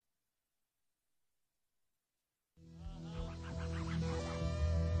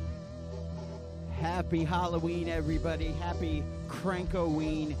Happy Halloween, everybody. Happy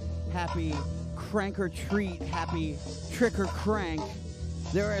Crankoween. Happy Crank or Treat. Happy Trick or Crank.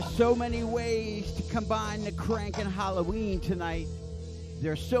 There are so many ways to combine the crank and Halloween tonight.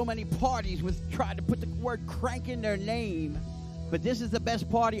 There are so many parties with trying to put the word crank in their name. But this is the best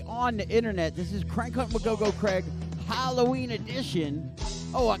party on the internet. This is Crank Hunt with Go-Go Craig Halloween edition.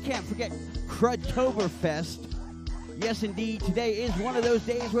 Oh, I can't forget Crudtoberfest. Yes, indeed, today is one of those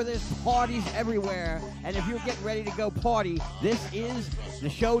days where there's parties everywhere. And if you're getting ready to go party, this is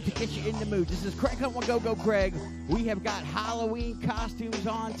the show to get you in the mood. This is Crank Hunt with Go-Go Craig. We have got Halloween costumes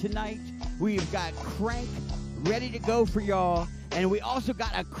on tonight. We've got Crank ready to go for y'all. And we also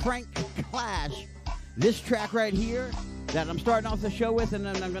got a Crank Clash. This track right here that I'm starting off the show with, and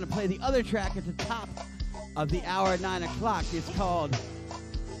then I'm going to play the other track at the top of the hour at 9 o'clock. It's called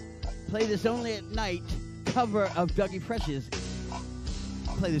Play This Only at Night, cover of Dougie Fresh's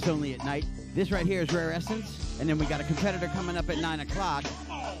Play This Only at Night. This right here is Rare Essence, and then we got a competitor coming up at 9 o'clock.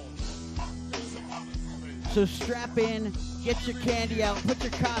 So strap in, get your candy out, put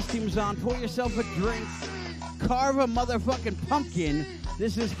your costumes on, pour yourself a drink, carve a motherfucking pumpkin.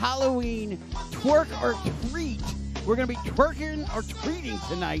 This is Halloween Twerk or Treat. We're going to be twerking or tweeting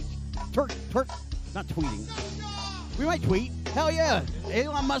tonight. Twerk, not tweeting. We might tweet. Hell yeah.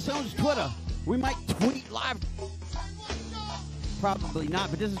 Elon Musk owns Twitter. We might tweet live. Probably not,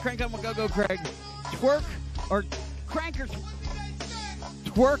 but this is Crank Up with Go-Go Craig. Twerk or crank or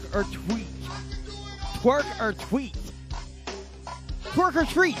twerk or tweet. Twerk or tweet. Twerk or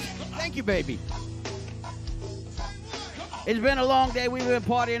treat. Thank you, baby. It's been a long day. We've been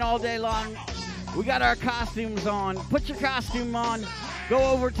partying all day long. We got our costumes on. Put your costume on. Go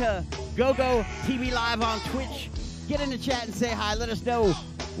over to Go-Go TV Live on Twitch. Get in the chat and say hi. Let us know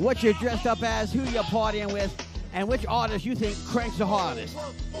what you're dressed up as, who you're partying with, and which artist you think cranks the hardest.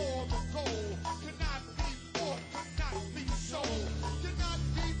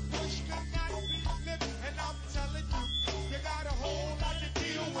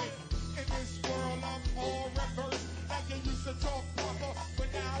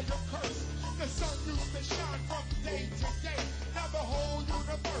 The sun used to shine from day to day. Now the whole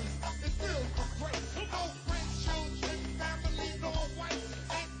universe is filled with grace. No friends, children, family, no wife.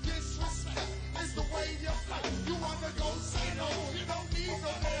 And disrespect is the way of life. You wanna go say no, you don't need no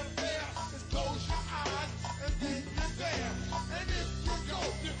damn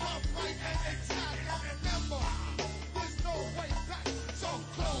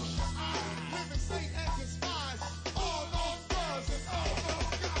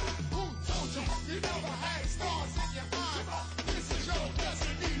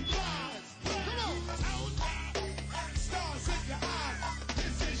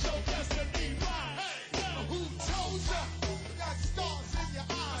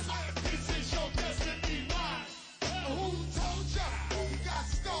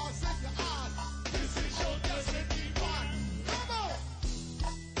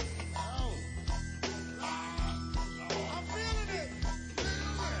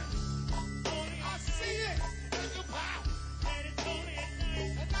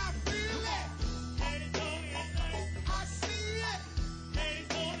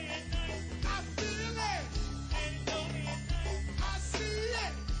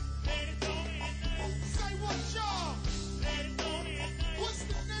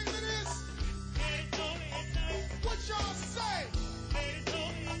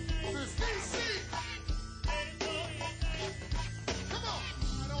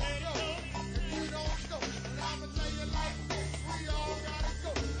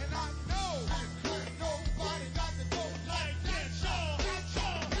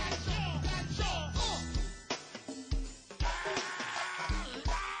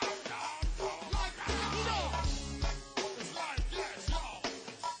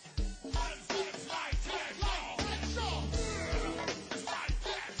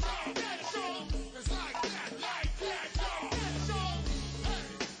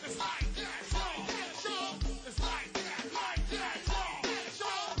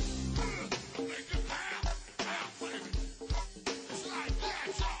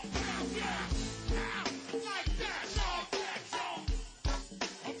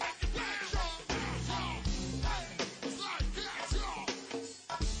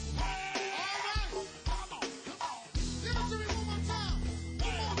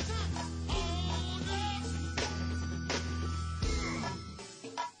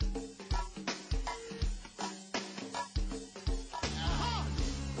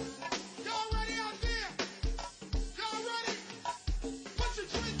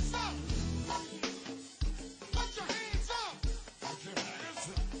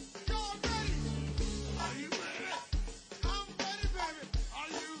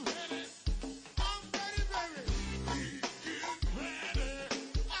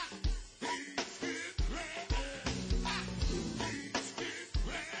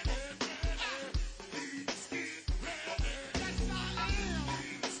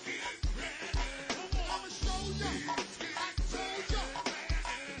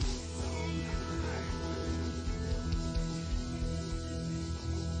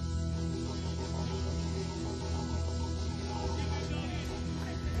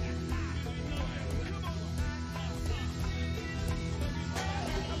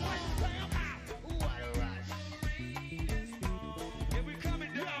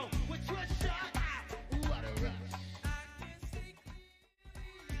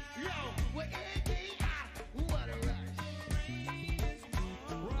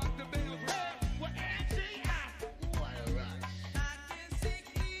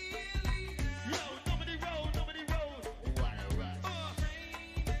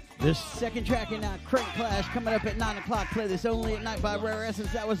The second track in Crank Clash coming up at 9 o'clock. Play This Only at Night by Rare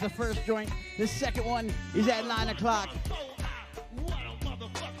Essence. That was the first joint. The second one is at 9 o'clock.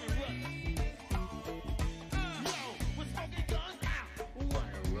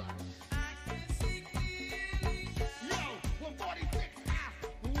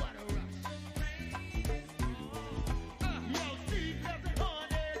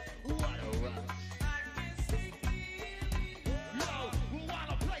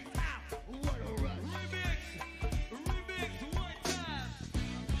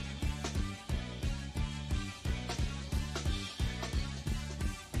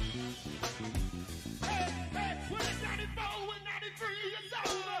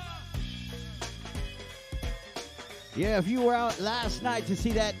 Yeah, if you were out last night to see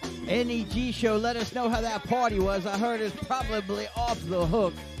that NEG show, let us know how that party was. I heard it's probably off the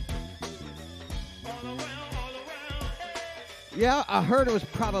hook. Yeah, I heard it was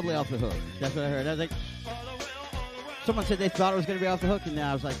probably off the hook. That's what I heard. I was like, someone said they thought it was going to be off the hook, and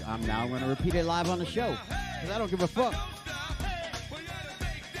now I was like, I'm now going to repeat it live on the show, because I don't give a fuck.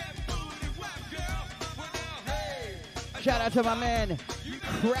 Shout out to my man,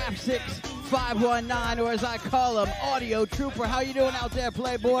 Crap6519, or as I call him, Audio Trooper. How you doing out there,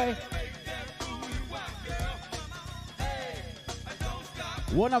 Playboy?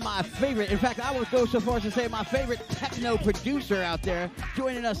 One of my favorite, in fact, I would go so far as to say my favorite techno producer out there,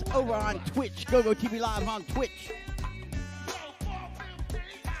 joining us over on Twitch, GoGo TV Live on Twitch.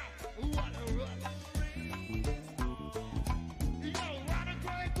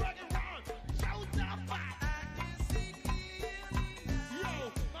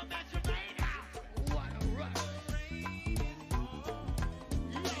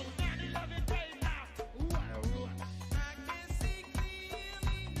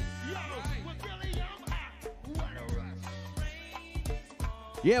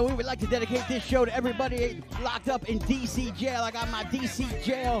 Yeah, we would like to dedicate this show to everybody locked up in DC jail. I got my DC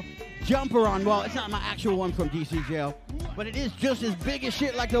jail jumper on. Well, it's not my actual one from DC jail, but it is just as big as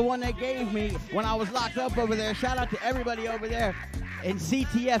shit like the one they gave me when I was locked up over there. Shout out to everybody over there in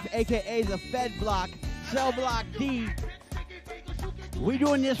CTF, aka the Fed Block, Cell Block D. We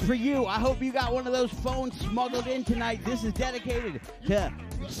doing this for you. I hope you got one of those phones smuggled in tonight. This is dedicated to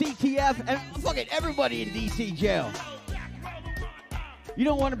CTF and fucking everybody in DC jail. You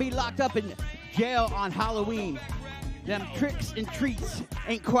don't want to be locked up in jail on Halloween. Them tricks and treats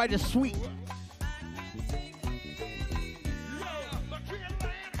ain't quite as sweet.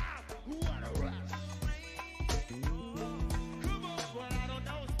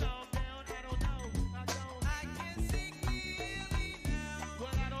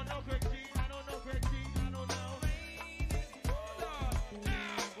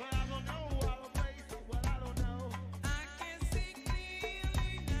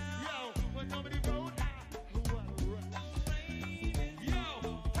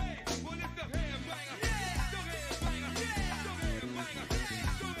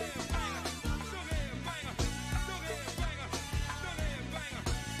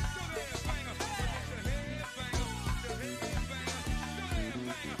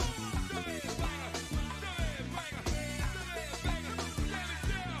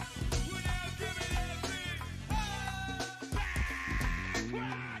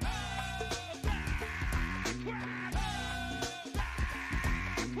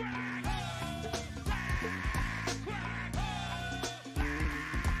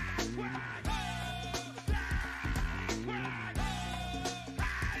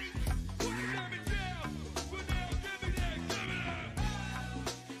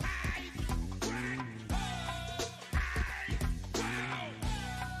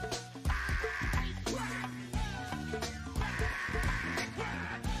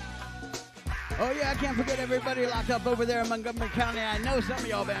 Oh yeah, I can't forget everybody locked up over there in Montgomery County. I know some of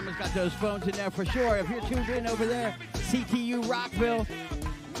y'all Bama's got those phones in there for sure. If you're tuned in over there, CTU Rockville,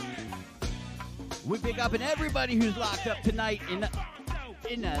 we pick up and everybody who's locked up tonight in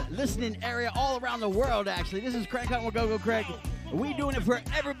the listening area all around the world, actually. This is Crank Hunt with GoGo Craig. We doing it for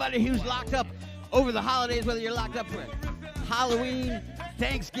everybody who's locked up over the holidays, whether you're locked up for Halloween,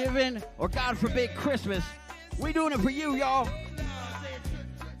 Thanksgiving, or God forbid, Christmas. We doing it for you, y'all.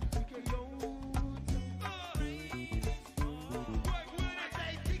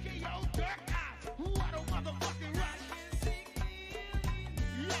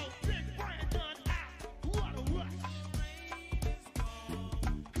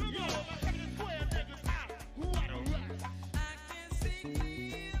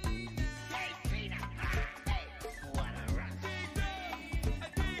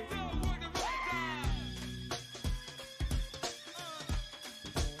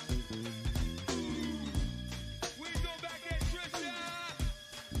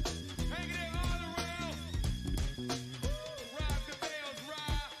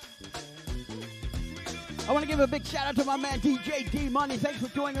 I want to give a big shout out to my man DJ D Money. Thanks for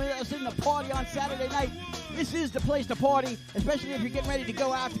joining us in the party on Saturday night. This is the place to party, especially if you're getting ready to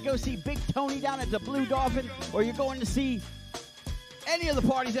go out to go see Big Tony down at the Blue Dolphin, or you're going to see any of the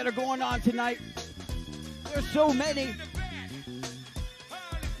parties that are going on tonight. There's so many.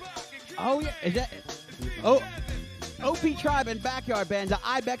 Oh, yeah. Is that... Oh, OP Tribe and Backyard Band, the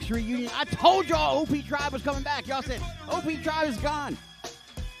Ibex reunion. I told y'all OP Tribe was coming back. Y'all said OP Tribe is gone.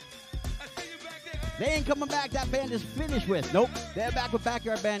 They ain't coming back. That band is finished with. Nope. They're back with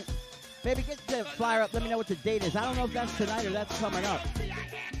Backyard Band. Baby, get the flyer up. Let me know what the date is. I don't know if that's tonight or that's coming up.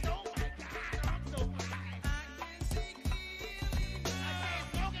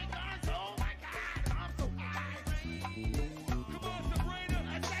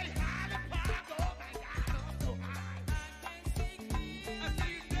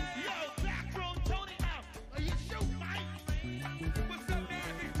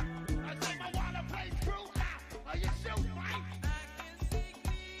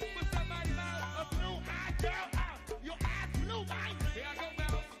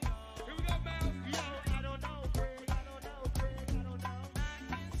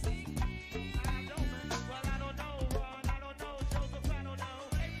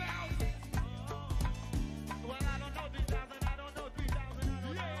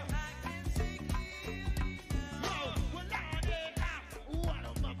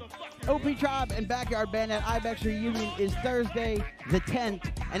 OP Tribe and Backyard Band at Ibex reunion is Thursday the 10th,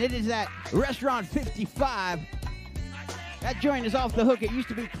 and it is at Restaurant 55. That joint is off the hook. It used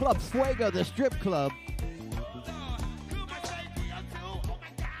to be Club Fuego, the strip club.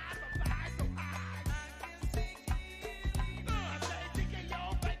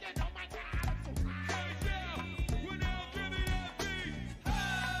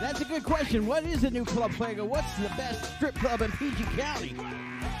 That's a good question. What is the new Club Fuego? What's the best strip club in PG County?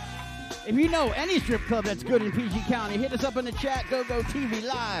 If you know any strip club that's good in PG County, hit us up in the chat. Go TV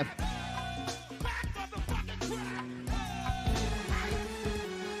Live.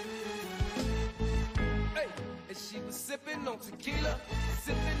 Hey, and she was sipping on tequila,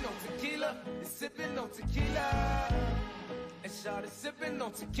 sipping on tequila. And Shorty sipping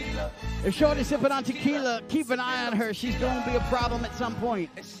on tequila. If Shorty's sipping on tequila, keep an eye on her. She's going to be a problem at some point.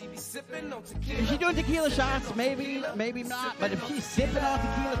 And she be sipping on tequila. If she's doing tequila shots, maybe not. But if she's sipping on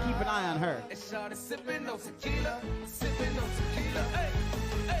tequila, keep an eye on her. And Shorty sipping on tequila, Hey,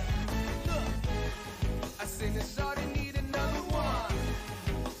 hey, look. I seen that Shorty need another one.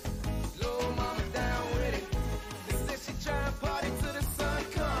 Little mama down with it. They said she trying to party till the sun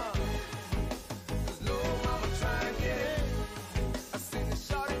comes. Cause little mama trying to get it. I seen that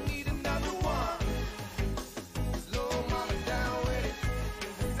Shorty need another one. Little mama down with it.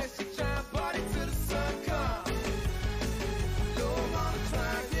 They said she trying to party till the sun comes. Little mama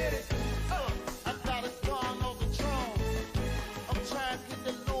trying to get it. I got a car on the throne. I'm trying to get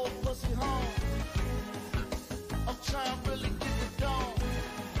the little pussy home. I'm trying to really get the dome.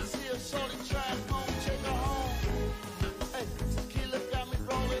 See a shorty try home, take her home. Hey, tequila got me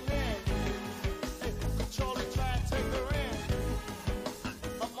rolling in. Hey, controller try to take her in.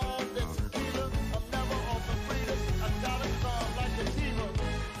 I'm on the tequila, I'm never on the freedom. I got a car like a diva.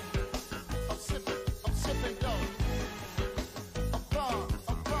 I'm sipping dope. I'm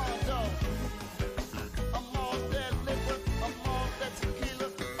gone though. I'm all that liquor, I'm all that tequila.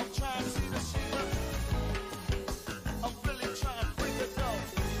 I'm trying to see the Sheila. I'm really trying to bring it though.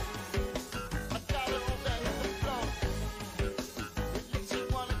 I got it on that hip flow. It makes you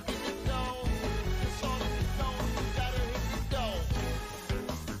wanna get it though. It's all in the zone, you gotta hit the dough.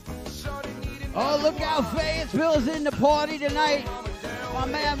 Shorty need another Oh, look out, Fayetteville's in the party tonight. My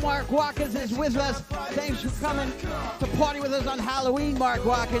man Mark Watkins is with us. Thanks for coming to party with us on Halloween, Mark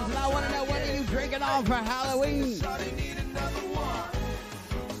Watkins. And I want to know, what are you drinking on for Halloween? Shorty need another one.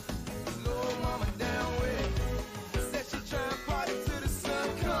 Little mama down with it. Said she trying to party till the sun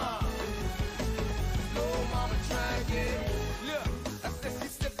comes. Little mama trying to get it. Look, I said she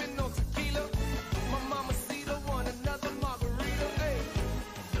sipping on tequila. My mama see the one, another margarita. Hey,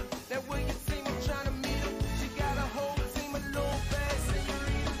 that way your team, I'm trying to meet her. She got a whole team of little bad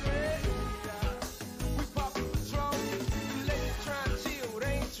senoritas red. We poppin' Patron. You ladies trying to chill,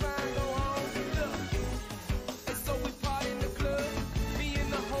 they ain't trying to go home. Look. And so we party in the club. Me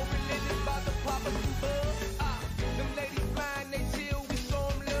and the whole religion about to pop a some bug. Them ladies fine, they chill, we show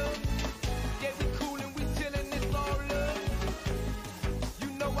them love. Yeah, we coolin', we chillin', it's all love. You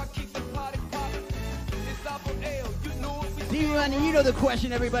know I keep the party poppin'. It's Apple L, you know it. We D-Money, you know the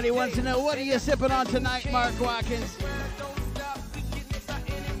question everybody wants to know. What are you sipping on tonight, Mark Watkins? don't stop, we gettin' it by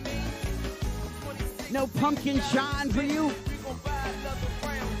any means. 26 No pumpkin shine for you? we gon' buy another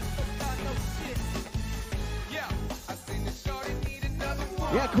round. Don't start no shit.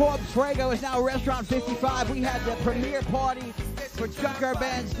 Yeah, Co-op Fuego is now Restaurant 55. We had the premiere party for Junkyard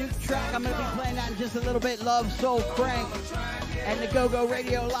Band's new track. I'm going to be playing that in just a little bit. Love, Soul, Crank, and the Go-Go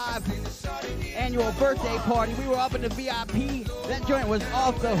Radio Live annual birthday party. We were up in the VIP. That joint was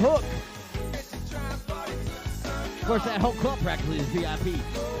off the hook. Of course, that whole club practically is VIP.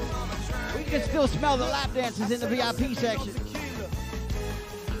 We can still smell the lap dances in the VIP section.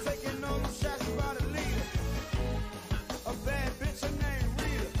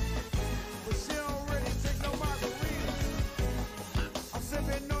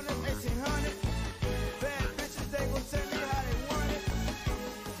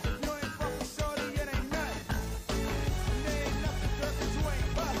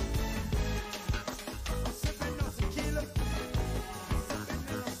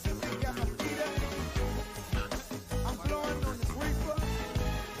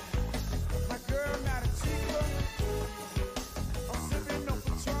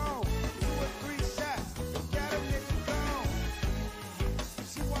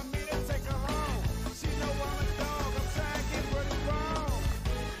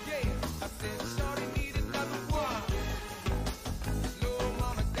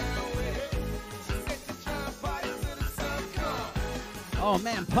 Oh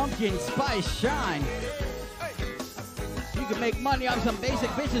man, Pumpkin Spice Shine. You can make money on some basic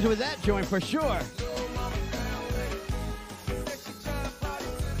bitches with that joint for sure.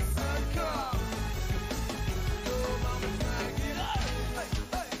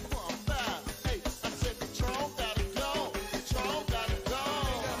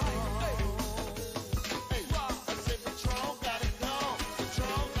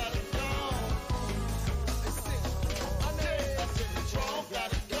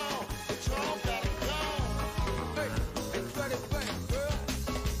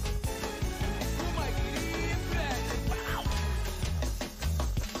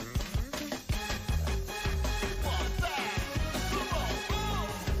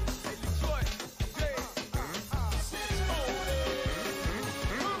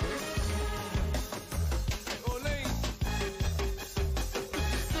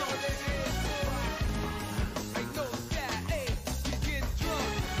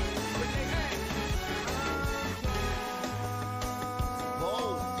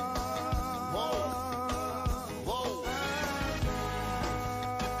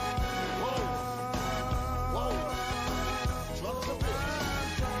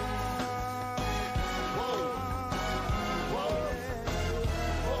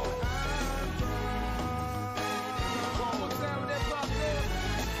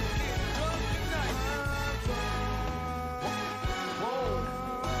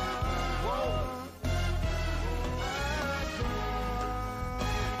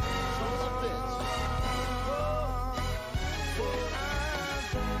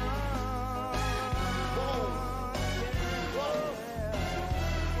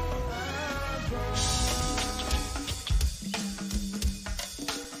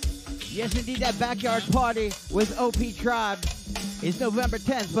 Yes, indeed, that backyard party with OP Tribe is November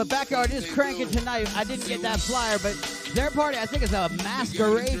 10th. But Backyard is cranking tonight. I didn't get that flyer, but their party, I think, is a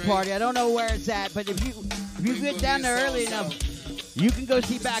masquerade party. I don't know where it's at, but if you get down there early enough, you can go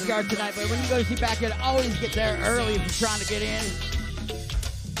see Backyard tonight. But when you go see Backyard, always get there early if you're trying to get in.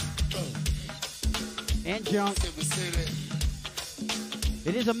 And junk.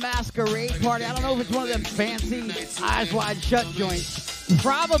 It is a masquerade party. I don't know if it's one of them fancy Eyes Wide Shut joints.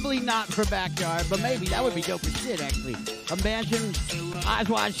 Probably not for Backyard, but maybe. That would be dope as shit, actually. Imagine Eyes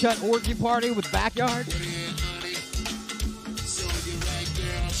Wide Shut orgy party with Backyard.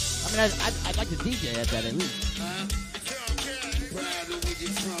 I mean, I'd like to DJ at that at least.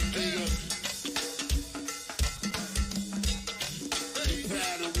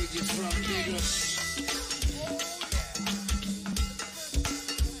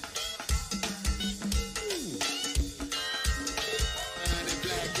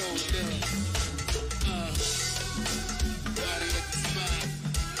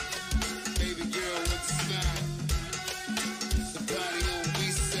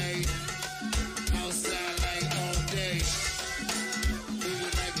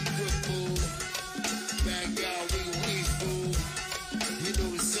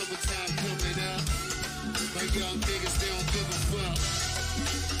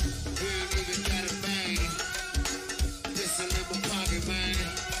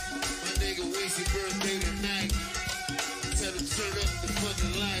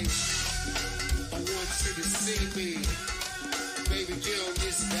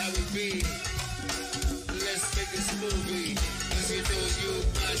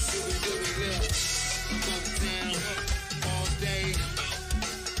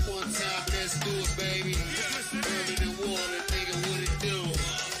 let's do it, baby. Urban and water, nigga, what it do?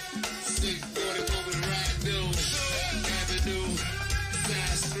 640, what we ride do? Avenue,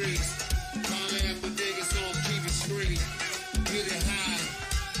 side streets. Holla at my niggas on keep it street. Get it high,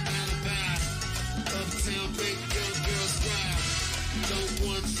 alibi. Uptown, big young girls ride. No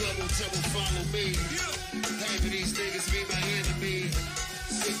one trouble, follow me. Half of these niggas be my enemy.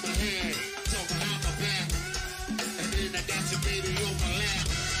 Stick my hand, talk behind my back. And then I got your baby on my lap.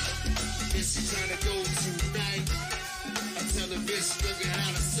 Is she tryna go tonight? I tell the bitch looking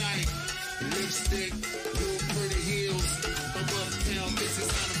out of sight. Lipstick, little pretty heels. I'm uptown, this is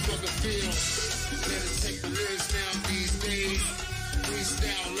how the fuck I feel. Better take the lyrics down these days.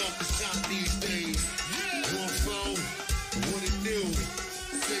 Freestyle off the top these days. One phone, what it do?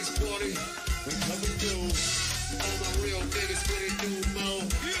 640, we coming through. All my real niggas, what it do, Mo?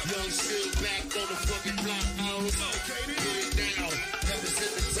 Young still back on the fucking block house. Put it down,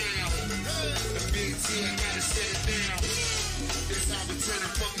 represent the town. The BT, I gotta set it down. This how we turn the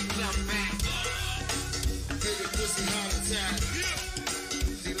fucking clock back. Nigga pussy heart attack.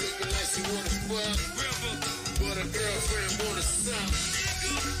 She looking like she wanna fuck, but her girlfriend wanna suck.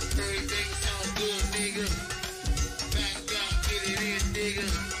 Everything's all good, nigga. Back up, get it in, nigga. I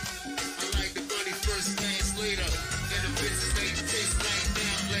like the money first, cash later. And the bitches they taste like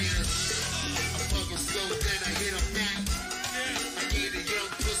down later. I fuck them slow, then I hit them back. I get a young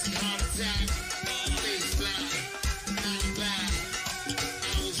pussy heart attack. Face fly, I'm back. I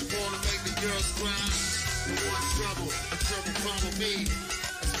was born to make the girls cry. The one trouble, a trouble follow me.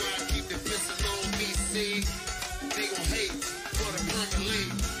 That's why I keep the pistol on me, see? They gon' hate for the permanent.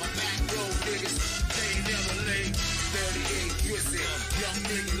 My back road niggas, they ain't never late. 38 twisted, young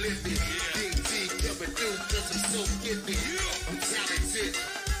nigga lifted. Big T coming through cause I'm so gifted. I'm talented, I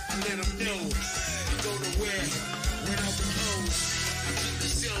let them know. I go to where, without the hoes. I keep the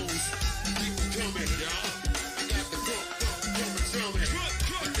shows, keep them coming, y'all. I got the funk, drumming. I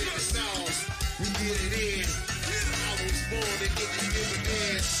think the stars, we get it in. I was born to get this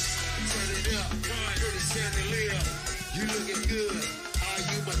dividends. Turn it up, pretty chandelier. You looking good, are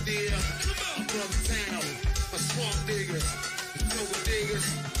you my dear? I'm from town, a swamp diggers, sober diggers,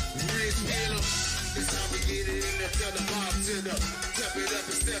 rich dealer. This how we get it in there, tell the bartender. Tap it up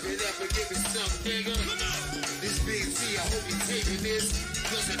and step it up and give me some nigga. This BT, I hope you taking this.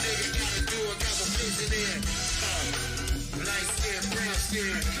 Cause a nigga gotta do it, got my vision in. Light skin, brown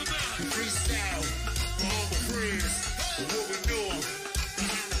skin, freestyle for all my friends. What we doing?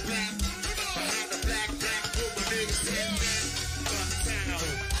 Behind the black, put my niggas in back. Uptown,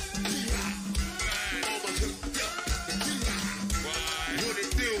 all my hooked up, what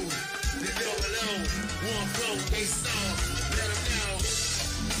it do? They know alone, one flow, they saw, let them know.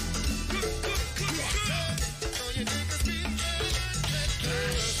 So you niggas be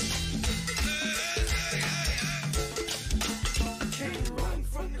Can't run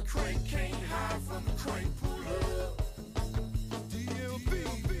from the crank, can't hide from the crank, pull up.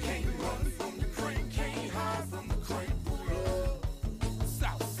 Can't run from the crank, can't hide from the crank, pull up.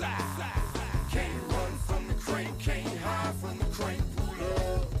 Southside. Can't run from the crank, can't hide from the crank, pull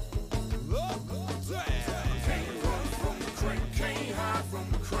up. Can't run from the crank, can't hide from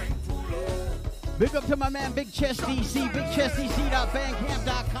the crank, pull up. Big up to my man Big Chest DC,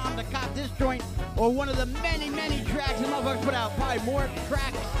 BigChestDC.bandcamp.com to cop this joint or one of the many, many tracks the motherfuckers put out. Probably more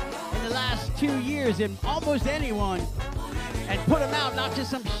tracks in the last 2 years than almost anyone. And put them out, not just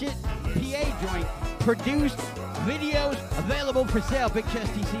some shit PA joint. Produced videos available for sale,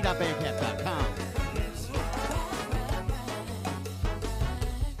 BigChestDC.bandcamp.com.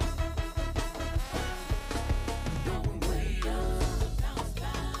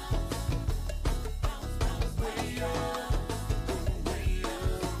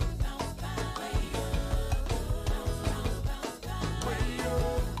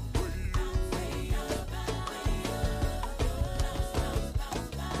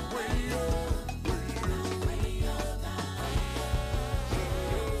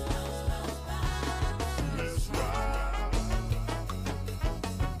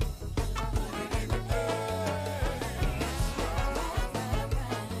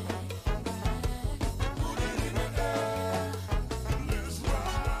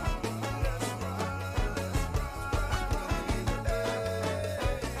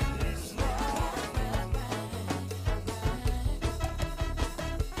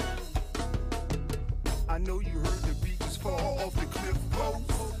 I know you heard the beat just fall off the cliff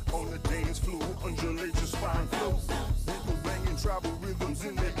post. On the dance floor, undulate your spine flow. Rhythm banging tribal rhythms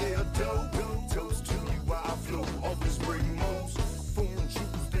in the air, dope. Toast to you while I flow off this break most. Foreign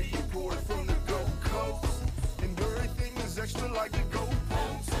troops, they imported from the Gold Coast. And everything is extra like the Gold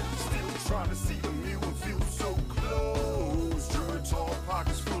Post. Still trying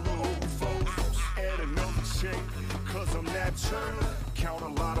chain, cause I'm that turner. Count a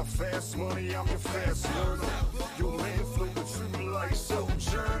lot of fast money, I'm your fast learner. Your man floating through like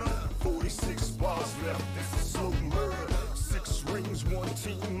Sojourner. 46 bars left, this is slow murder. 6 rings, 1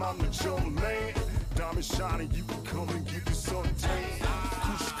 team, I'm the jump man. Diamond shining, you can come and get the suntan.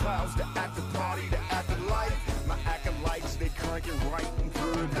 Kush clouds, the after party, the afterlife. My acolytes, they cranking right in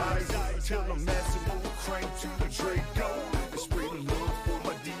paradise. Till the massive old crank to the Draco. They spray the love for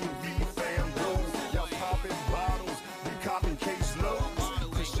my D&B fam, bro. Y'all popping bottles, we copping case loads.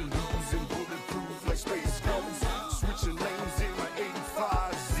 Christian Lou's and bulletproof like space ghosts. Switching lanes in my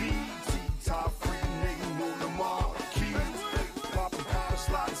 85Z. T-top free name on the marquee. Popping powder,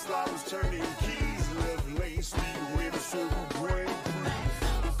 sliders, turning keys. Left lane, speedway, the circle break.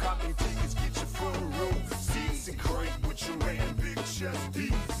 No copping tickets, get your front row seats and crank with your man, big chest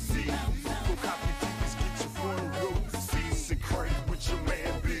DC. No copping tickets, get your front row seats and crank with your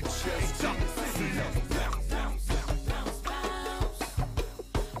man, big chest DC.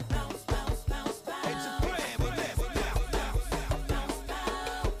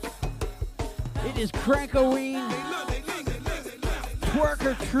 It is Crankoween, Twerk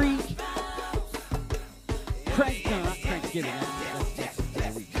or Treat. Crank, no, not Cranksgiving.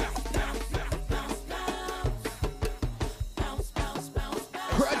 There we go.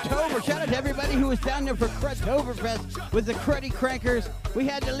 Crudtober. Shout out to everybody who was down there for Crudtoberfest with the Cruddy Crankers. We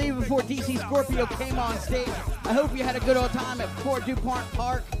had to leave before DC Scorpio came on stage. I hope you had a good old time at Fort DuPont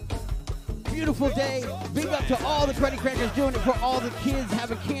Park. Beautiful day. Big up to all the Cruddy Crankers doing it for all the kids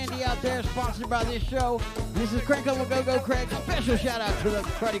having candy out there, sponsored by this show. This is Crank Over Go Go Craig. Special shout out to the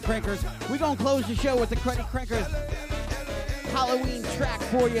Cruddy Crankers. We're going to close the show with the Cruddy Crankers Halloween track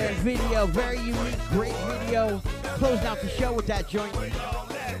for you in video. Very unique, great video. Closing out the show with that joint.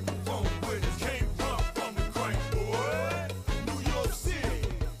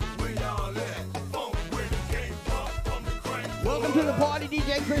 Welcome to the party,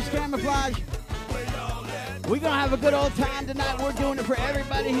 DJ Chris Camouflage. We're going to have a good old time tonight. We're doing it for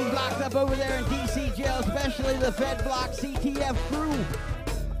everybody who's locked up over there in DC jail, especially the Fed Block CTF crew.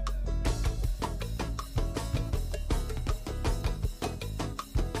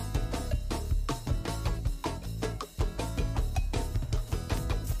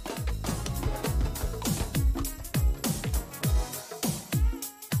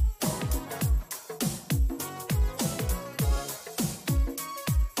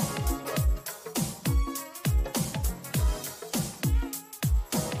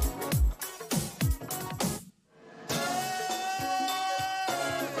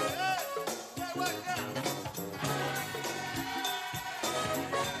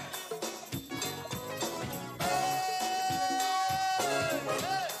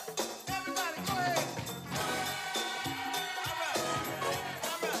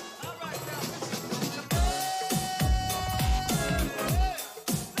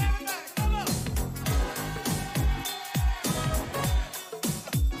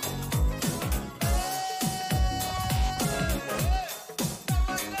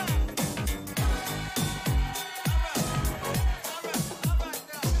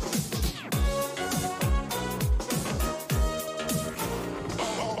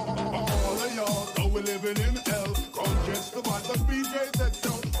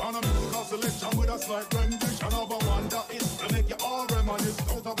 Slight rendition of a wonder is to make you all reminisce.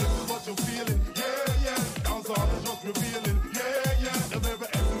 Out of this is what you're feeling. Yeah, yeah. Dance all is just revealing. Yeah, yeah. The very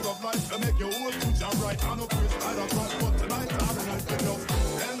essence of life to make your whole future right. I know Chris, I don't trust, but tonight I'm night to love.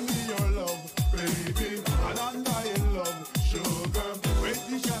 Send me your love, baby, and undying love, sugar. Break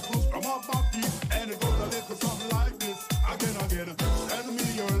the shackles from off my feet, and it goes a little something like this. Again. Send me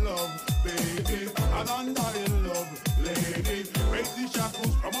your love, baby, and undying love, lady. Break the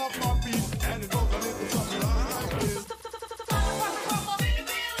shackles from off my feet, and it goes a little something like this.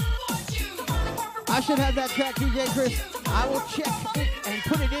 I should have that track, DJ Chris. I will check it and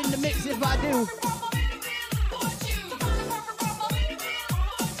put it in the mix if I do.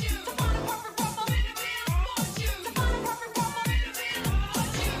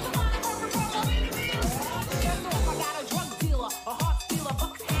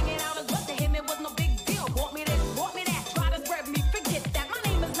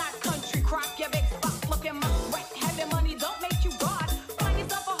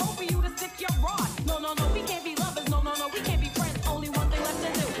 No, we can't be lovers. No, we can't be friends. Only one thing left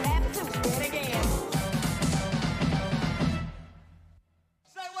to do. Have to. Do it again.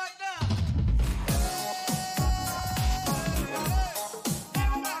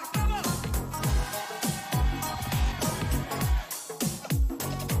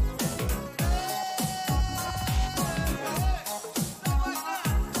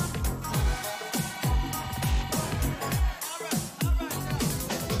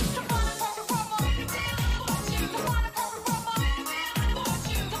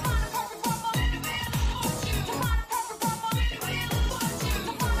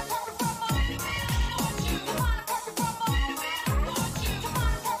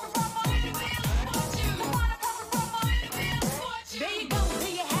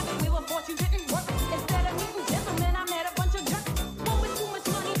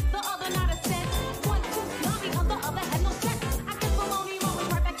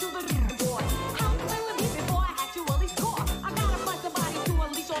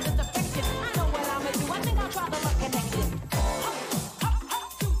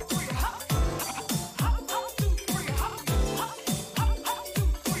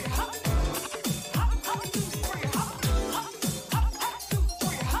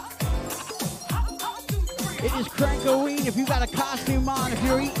 It is Crankoween. If you got a costume on, if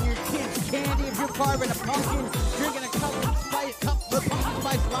you're eating your kids' candy, if you're carving a pumpkin, drinking a cup of pumpkin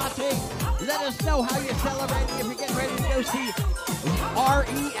spice latte, let us know how you're celebrating. If you're getting ready to go see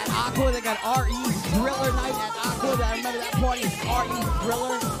RE at Aqua, they got RE Thriller Night at Aqua. I remember that party is RE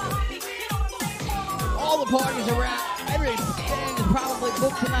Thriller. All the parties are out. Every band is probably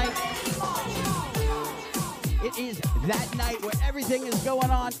booked tonight. It is that night where everything is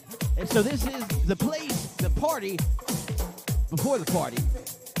going on. And so this is the place, the party, before the party,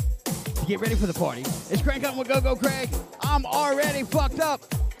 to get ready for the party. It's Crank Up with Go-Go Craig. I'm already fucked up.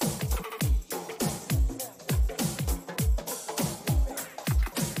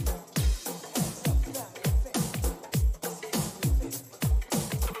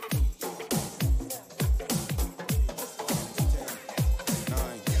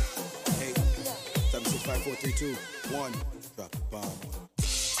 One, drop the bomb.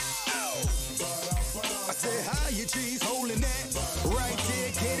 I said, how your G's holding that? Right there,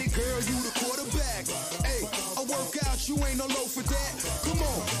 get it, girl, you the quarterback. Hey, I work out, you ain't no low for that. Come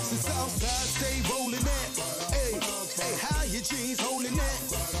on, since Southside stay rolling that. Hey, how your G's holding that?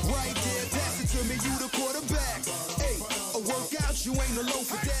 Right there, pass it to me, you the quarterback. Hey, I work out, you ain't no low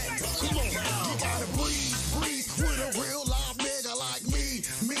for that. Come on, you gotta breathe with a real live nigga like me.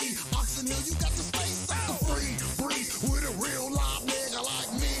 Oxen Hill, you got to stay sucker free. With a real live nigga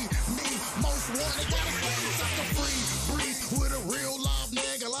like me. Most wanted gotta stay sucker free. With a real live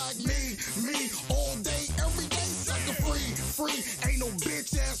nigga like me. All day, every day, sucker free. Ain't no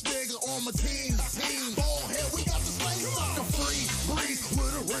bitch ass nigga on my team. Ball head, we got to stay sucker free.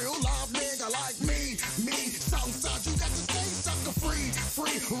 With a real live nigga like me. Southside, you got to stay sucker free.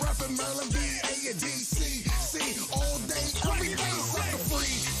 Rapping Maryland, B.A. and D.C. All day, every day, sucker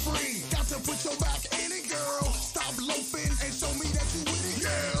free. Got to put your back in it, girl. Stop loafing and show me that you with it,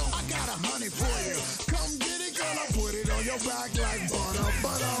 girl. I got 100 for you. Come get it, girl. I put it on your back like butter.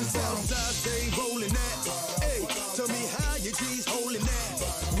 Southside, stay rolling that. Hey, tell me how your G's holding that.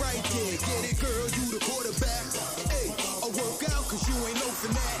 Right there, get it, girl. You the quarterback. Hey, I work out cause you ain't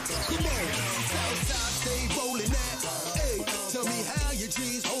loafing that. Come on, Southside, stay rolling that. Hey, tell me how your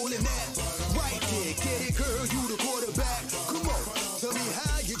G's holding that. Right there, get it, girl. You the quarterback. Come on, tell me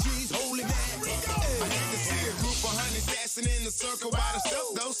how your G's holding that. In the circle by the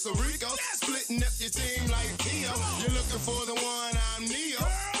stuff goes so Rico, splitting up your team like Keo. You're looking for the one, I'm Neo.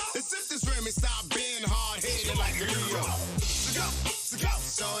 The sisters Remy, stop being hard-headed like a Leo. So go,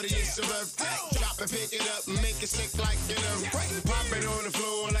 shorty, it's your birthday. Drop it, pick it up, and make it stick like an earthquake. Pop it on the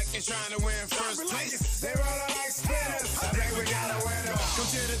floor like you're trying to win first place. They roll like spinners, I think we got a winner. Come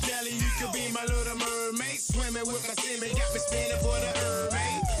to the deli, you could be my little mermaid. Swimming with my semen, got me spinning for the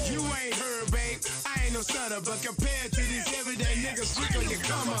mermaid. You ain't her, babe, I ain't no stunner, but compared to these everyday niggas, we gon' you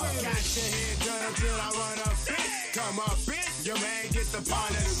come up. Got your head done until I run up it. Come up it, your man get the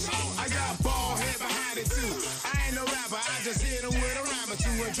part of the show. I got ball head behind it too. I ain't no rapper, I just hit him with a rhyme or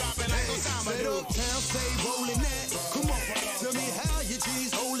two and drop it like Osama do. Uptown, stay rolling that. Come on, tell me how your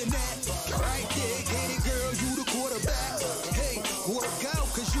G's holding that. Right there, get it, girl, you the quarterback. Hey, work out,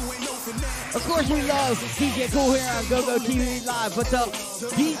 cause you ain't no for that. Of course, we love DJ Cool here on Go-Go TV Live, but the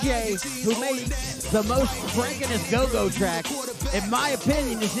DJ who made the most crankinest go-go track, in my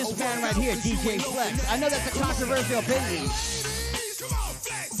opinion, is this man right here, DJ Flex. I know that's a controversial opinion,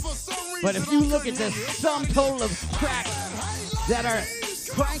 but if you look at the sum total of tracks that are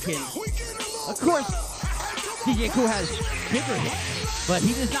cranking, of course, DJ Cool has bigger hits, but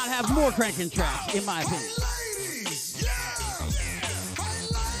he does not have more cranking tracks, in my opinion.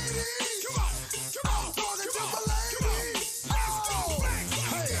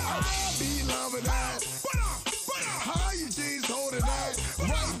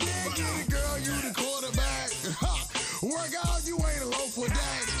 Work out, you ain't a loaf with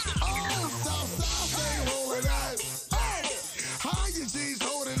that. Oh, Southside ain't rolling that. Oh, how your G's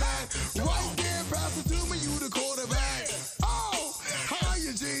holding that? Right there, pass it to me, you the quarterback. Oh, how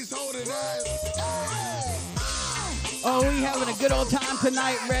your G's holding that? Oh, we having a good old time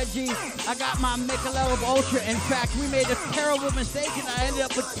tonight, Reggie. I got my Michelob Ultra. In fact, we made a terrible mistake, and I ended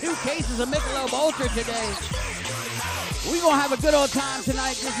up with 2 cases of Michelob Ultra today. We gonna have a good old time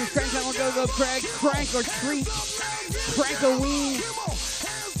tonight. This is Crank on Go-Go Craig. Crank or treat. Crankoween.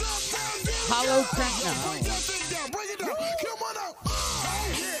 Hollow crank. No. Bring it down. Come on up. Oh,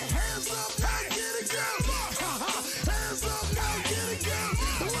 yeah. Hands up now, get it down. Hands up now, get it down.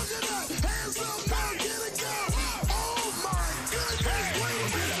 Look at that. Hands up now, get it down. Oh, my goodness. Wait a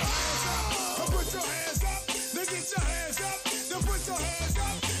minute. Put your hands up. Then get your hands up. Then put your hands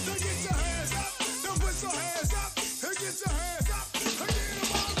up. Then get your hands up. Then put your hands up. Then get your hands up.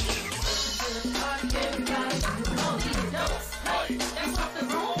 Get them up.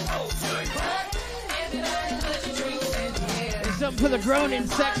 something for the grown and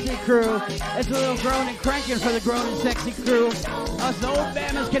sexy crew. It's a little grown and cranking for the grown and sexy crew. Us old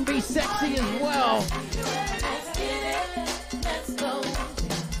bammers can be sexy as well.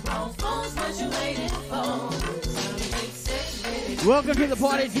 Welcome to the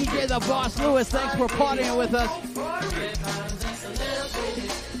party, DJ The Boss Lewis. Thanks for partying with us.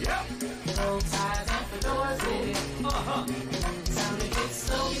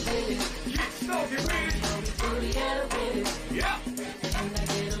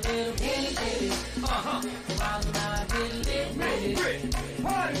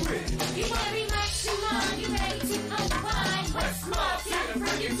 You wanna relax your mind, you ready to unwind. What's more, time to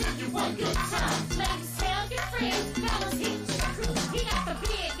bring you till you one good time. Ladies, tell your friends, fellas, hit your crew. He got the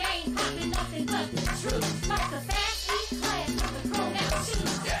big game, popping nothing but the truth. Like the fast E-class with the grown-out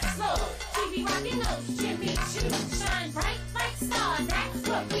shoes. Slow, TV rocking those Jimmy shoes. Shine bright like stars, that's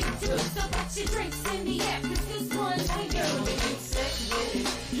what we do. So put your drinks in the air, 'cause this one's for you. Get sexy with it.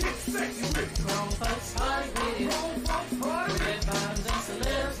 Get sexy with it. Grown folks party with it. Grown folks party with it. Red bottoms and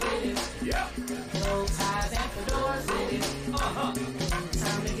celebs with it. Yeah. Bow ties and fedoras with it.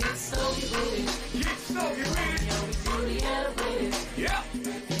 Time to get stogie with it. Get stogie with it. Yo, we Julietta with it. Yeah.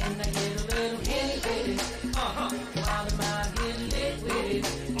 And I get a little henny with it. While the mind get lit with it.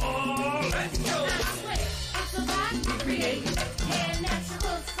 Oh, let's go. I swear, it's a lot to create. Hair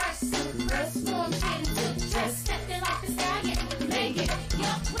naturals, fresh suit, fresh form, skin silk dress. Stepping like the stallion, make it.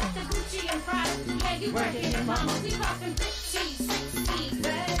 Yup, with the Gucci and Prada. Yeah, you working it, mama. We rockin' big cheese, 60,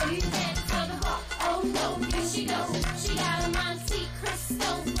 ready, head to the wall. Oh no, here she goes. She got a Monte Cristo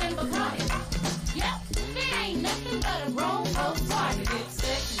and Bacardi. Yup, it ain't nothing but a grown folks party. Get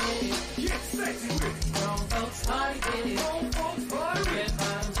sexy with it. Get sexy with it. Grown folks party with it. Grown folks party with it. Red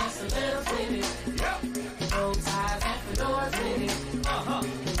bottoms and celebs with it. Yeah. Bow ties and fedoras with it.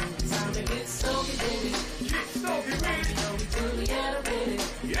 Time to get stogie with it. Get stogie with it. Yo, we Julietta with it.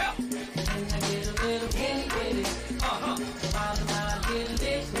 Yeah. And I get a little henny with it. While the mind get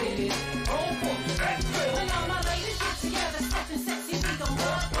lit with it. Grown folks, let's go. When all my ladies get together, stepping sexy, we gon'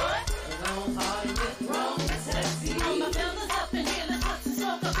 what? A long party with grown and sexy. All my fellas up in here, let's put some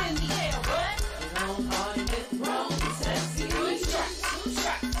smoke up in the air. What? A long party with grown and sexy. One shot, two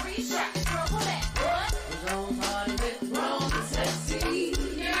shots, three shots, trouble that. What? A long party with grown and sexy.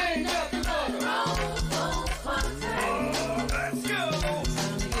 There ain't nothing but a grown folks party. Let's go.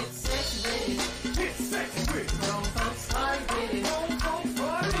 Time to get sexy with it. Get sexy with it. Grown folks party with it. Grown folks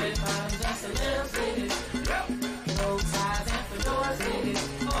party with Red it. bottoms and celebs with it. Yeah. Bow ties and fedoras with it.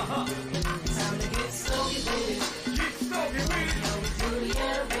 Time to get stogie with it. Get stogie with it. Yo, we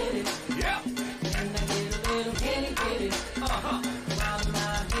Julietta with it. Yeah. And I get a little henny with it. While the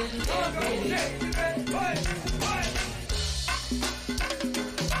mind get lit with it.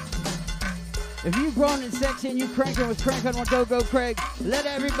 If you grown and sexy and you cranking with Crank on Go Craig, let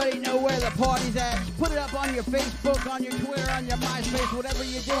everybody know where the party's at. Just put it up on your Facebook, on your Twitter, on your MySpace, whatever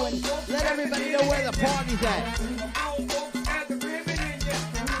you're doing. Let everybody know where the party's at.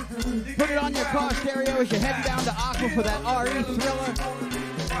 Put it on your car stereo as you're heading down to Aqua for that RE Thriller.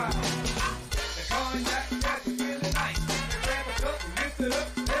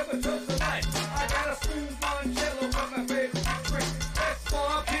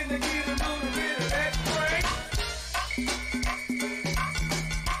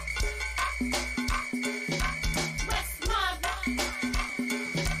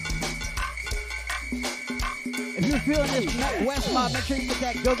 If you're feeling this West Mob, make sure you get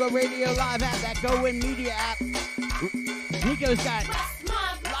that Go-Go Radio Live app, that Go-Win Media app. Nico's got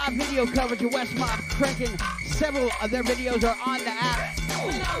live video coverage of West Mob cranking. Several of their videos are on the app.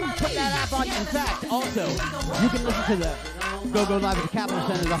 Put that app on. In fact, also, you can listen to the Go-Go Live at the Capitol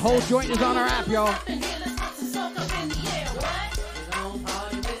Center. The whole joint is on our app, y'all.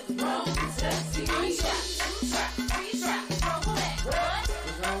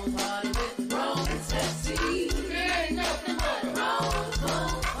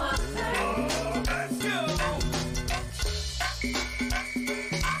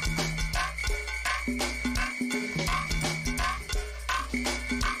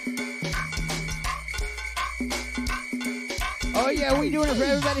 Oh yeah, we doing it for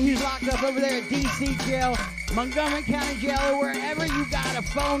everybody who's locked up over there at DC jail, Montgomery County jail, or wherever you got a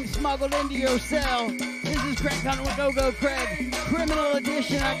phone smuggled into your cell. This is Craig Hunter with Go-Go Craig, Criminal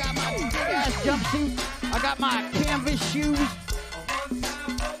Edition. I got my big ass jumpsuit. I got my canvas shoes.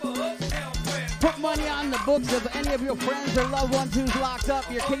 Put money on the books of any of your friends or loved ones who's locked up,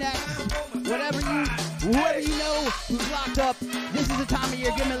 your connects, whoever you know who's locked up. This is the time of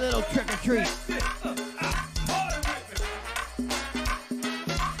year. Give me a little trick or treat.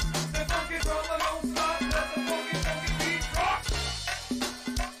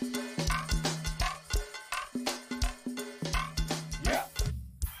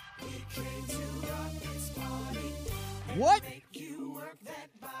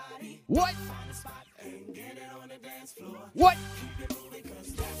 What? What?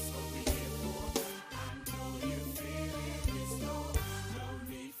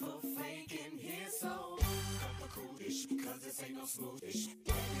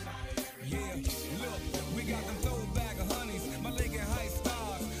 Yeah, look, we got them throwback honeys, my Lincoln High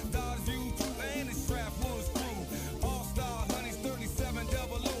stars, Dodge View crew and the Strap Woods crew, All-Star honeys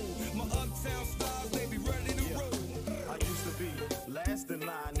 3700, my uptown stars, they be ready to roll. I used to be last in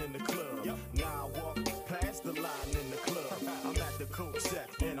line in the club. Now I walk past the line in the club. I'm at the coat check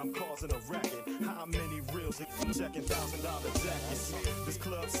and I'm causing a racket. How many reels checking $1,000 jackets? This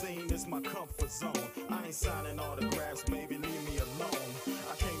club scene is my comfort zone. I ain't signing autographs, baby, leave me alone.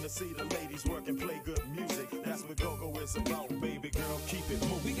 I came to see the ladies work and play good music. That's what go-go is about, baby girl, keep it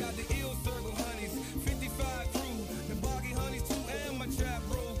moving. We got the Ill Circle honeys, 55 crew, the Boggy honeys too, and my Trap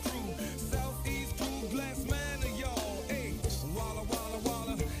Road crew, Southeast crew, Glass Man of y'all, hey, Walla Walla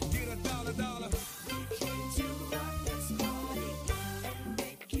Walla, get a dollar dollar.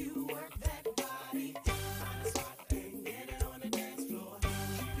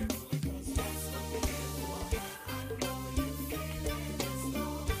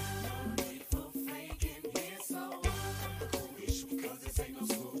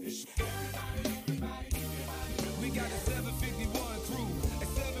 We got a 751 crew, at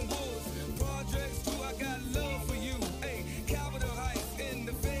 7 Woods, Projects crew, I got love for you. Hey, Capitol Heights in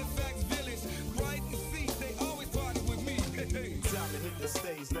the Fairfax Village, Brighton Seats, they always party with me. Hey. Time to hit the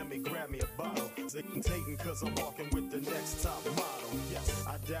stage, let me grab me a bottle. Taking cause I'm walking with the next top model. Yes,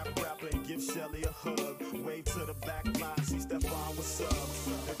 I dap rapper and give Shelly a hug. Wave to the back line, see Stephon, what's up?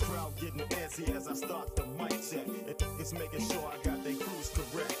 The crowd getting antsy as I start the mic check. It's making sure I got their crews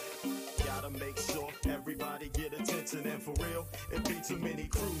correct. Gotta make sure everybody get attention. And for real, it be too many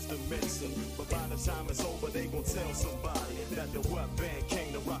crews to mention. But by the time it's over, they gon' tell somebody that the what band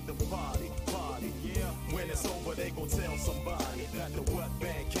came to rock the party. Yeah, when it's over, they gon' tell somebody that the what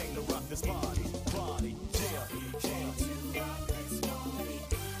band came to rock this party.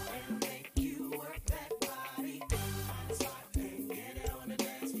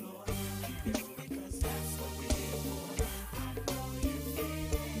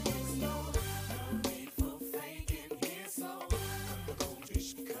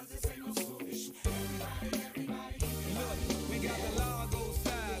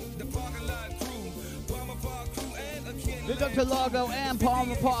 Big up to Largo and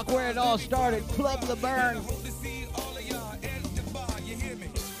Palmer Park where it all started. Club the Burn.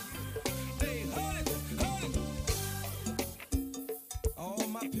 All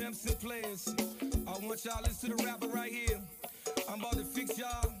my pimps and players, I want y'all to listen to the rapper right here. I'm about to fix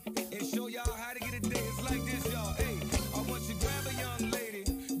y'all and show y'all how to get it dance like this, y'all. Hey, I want you to grab a young lady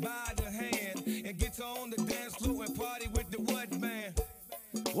by the hand and get her on the dance floor and party with the what band.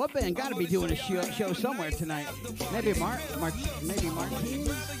 What band got to be doing a show somewhere tonight? Maybe maybe Martin.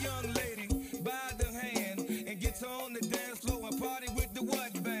 Grab a young lady by the hand and get her on the dance floor and party with the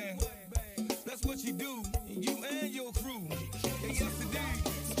what band. That's what you do, you and your crew. And yes, indeed.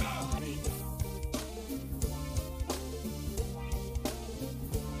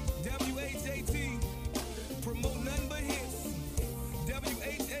 WHAT, promote nothing but hits.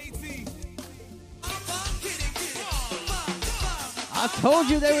 WHAT. I told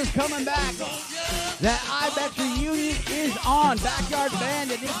you they was coming back. That I Bet reunion is on. Backyard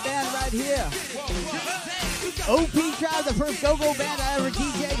Band and this band right here. OP Tribe, the first go-go band I ever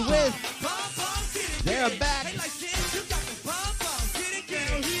DJ'd with. They're back.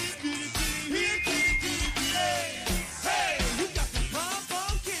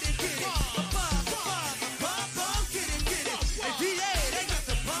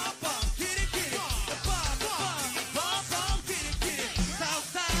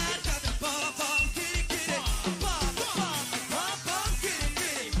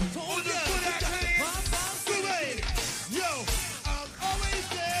 Yo, I'm always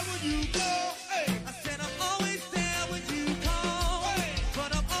there when you go. Hey, I said I'm always there.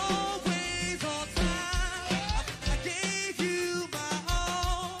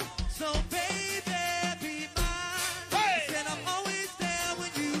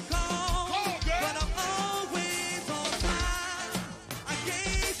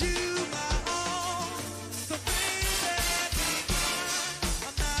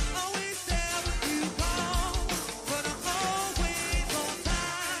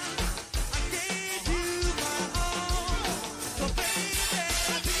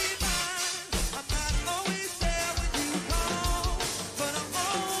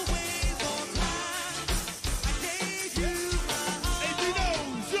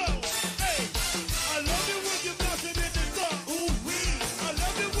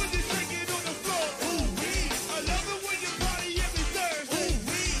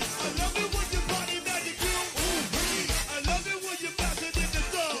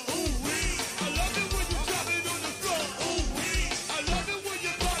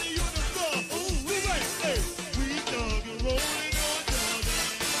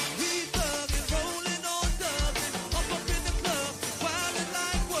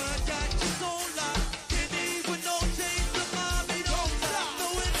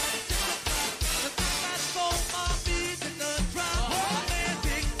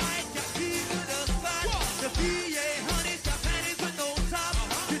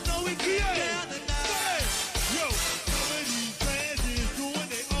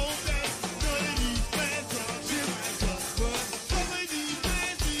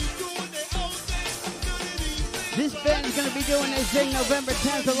 This band's going to be doing their thing November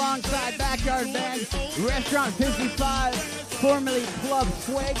 10th alongside Backyard Band, Restaurant 55, formerly Club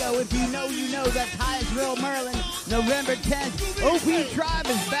Fuego. If you know, you know. That's Hyattsville, Maryland, November 10th. OP Tribe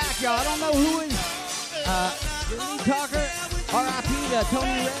is back, y'all. I don't know who is the lead talker, RIP to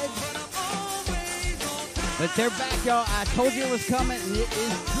Tony Red. But they're back, y'all. I told you it was coming, and it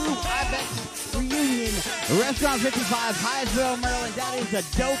is true. Ibex Reunion, Restaurant 55, Hyattsville, Maryland. That is a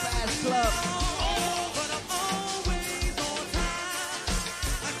dope-ass club.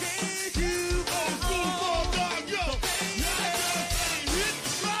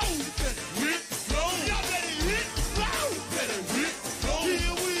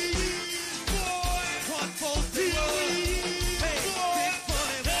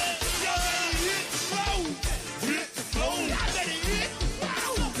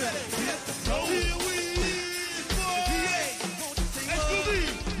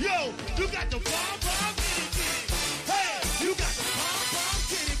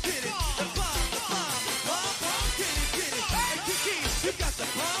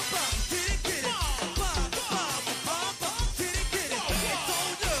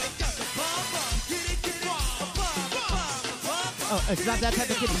 Oh, it's not that type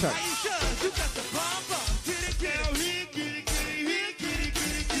of kitty shark.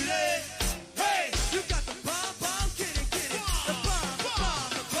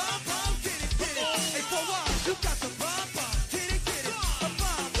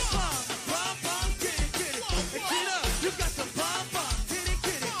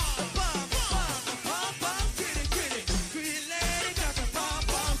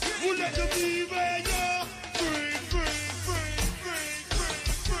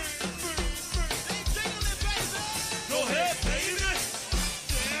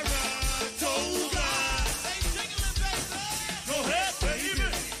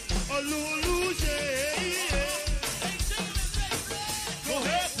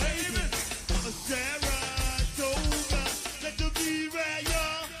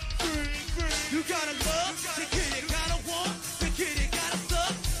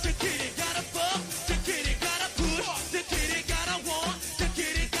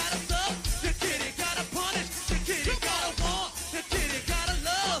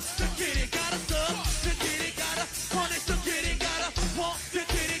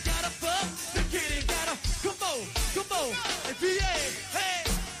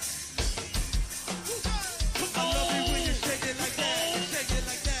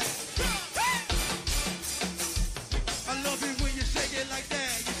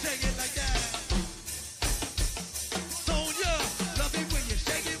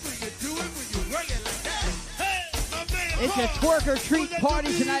 It's a twerk or treat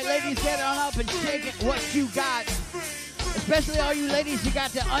party tonight, ladies. Get on up and shake it what you got. Especially all you ladies who got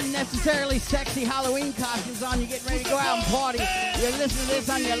the unnecessarily sexy Halloween costumes on. You're getting ready to go out and party. You're listening to this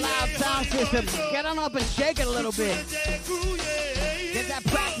on your loud sound system. Get on up and shake it a little bit. Get that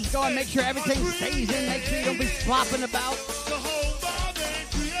practice going. Make sure everything stays in. Make sure you don't be flopping about.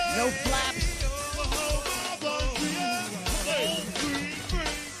 No flaps.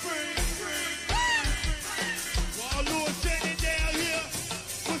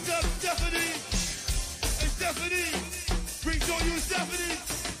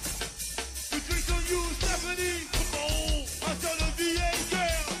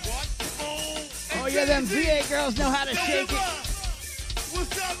 Oh yeah, them VA girls know how to shake it.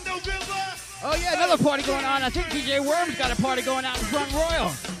 Oh yeah, another party going on. I think DJ Worm's got a party going out in Front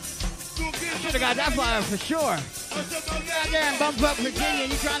Royal. Should have got that flyer for sure. You're out there in Bumfuck, Virginia,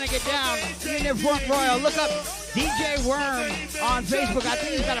 and you're trying to get down. You're in Front Royal. Look up DJ Worm on Facebook. I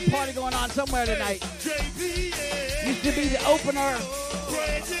think he's got a party going on somewhere tonight. Used to be the opener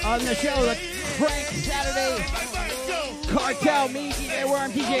on the show, the Crank Saturday Cartel. Me, DJ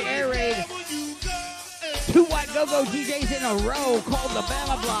Worm, DJ Air Raid. 2 white go-go DJs in a row called the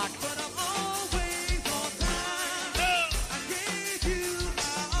Bama Block.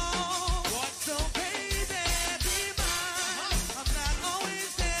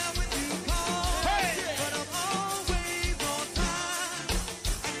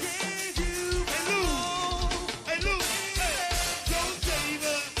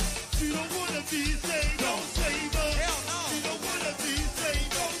 She don't wanna be saved, don't save her.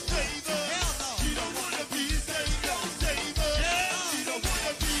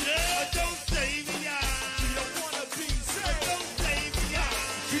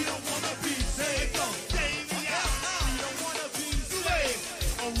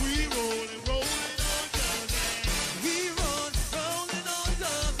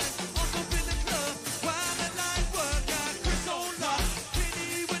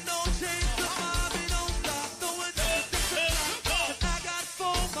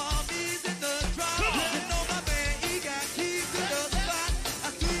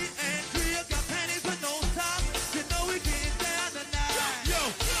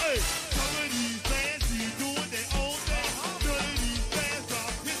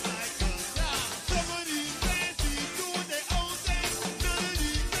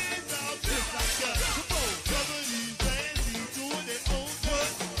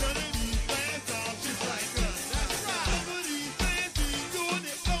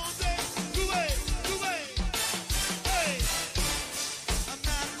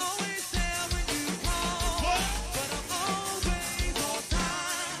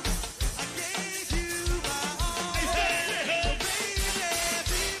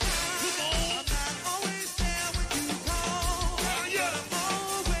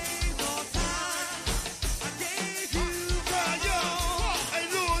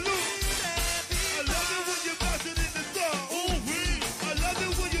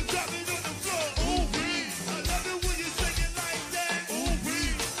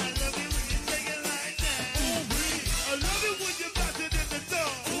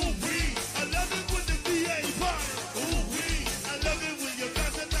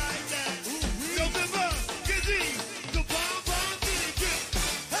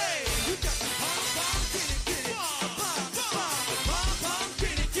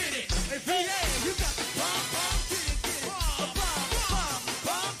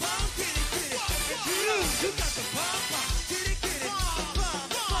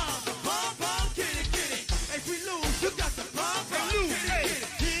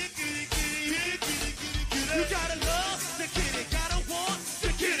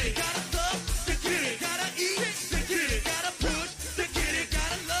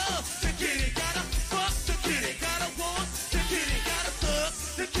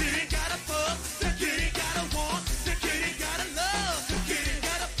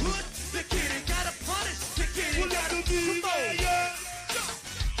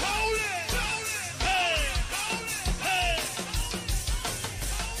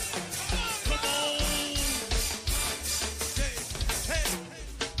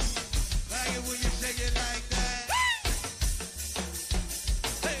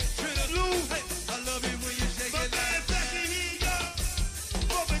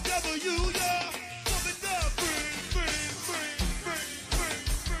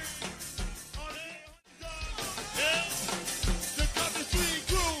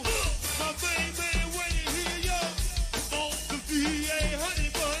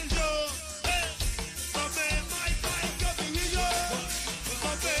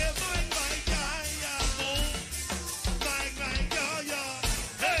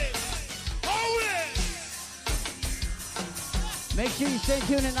 Make sure you stay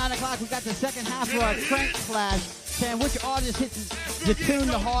tuned at 9 o'clock. We got the second half of our Crank Flash, saying which artist hits the tune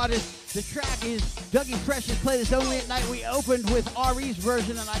the hardest. The track is Dougie Fresh's Play This Only at Night. We opened with Ari's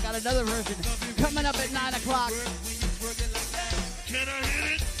version, and I got another version coming up at 9 o'clock. Can I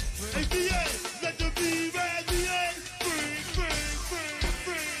hit it? Hey, VA, let the beat ride, VA.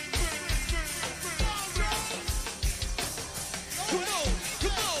 Come on,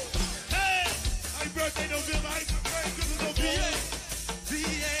 come on. Hey, happy birthday, November. Happy birthday, Christmas, November.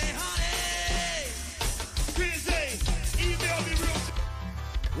 VA, honey. Email me real.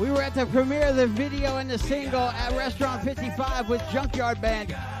 We were at the premiere of the video and the single at Restaurant 55 with Junkyard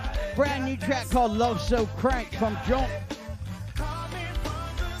Band. Brand new track called Love So Crank from Junk.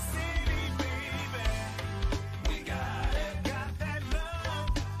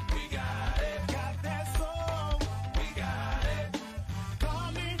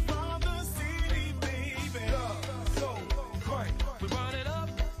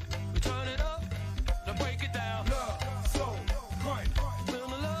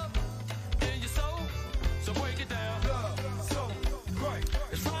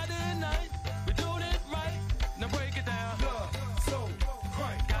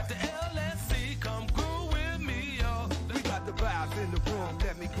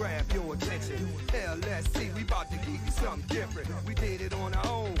 LSC, we about to give you something different. We did it on our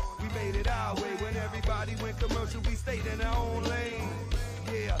own, we made it our way. When everybody went commercial, we stayed in our own lane.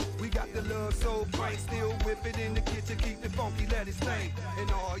 Yeah, we got the love so bright, still whip it in the kitchen, keep it funky, let it sting.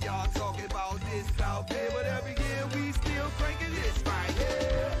 And all y'all talking about this out there, but every year we still cranking this right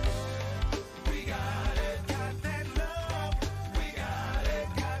here. We got it, got that love. We got it,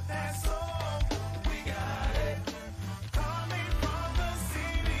 got that soul. We got it, coming from the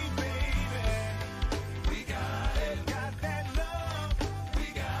city, baby. We got it, got that love. We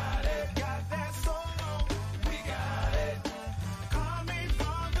got it, got that soul. We got it, coming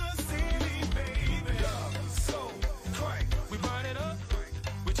from the city, baby. Love, soul, crank. We burn it up,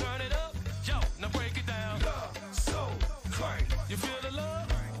 we turn it up. Yo, now break it down. Love, soul, crank. You feel the love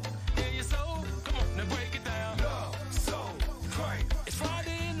in your soul? Come on, now break it down. Love, soul, crank. It's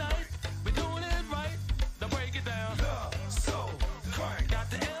Friday night, we're doing it right. Now break it down. Love, soul, crank. Got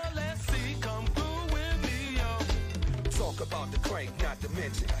the LSC, come through with me, yo. Talk about the crank, not to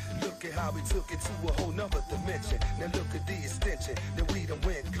mention. Look at how we took it to a whole nother dimension. Now look at the extension, that we done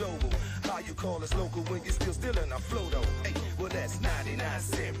went global. How you call us local when you're still in our flow though? Hey, well that's 99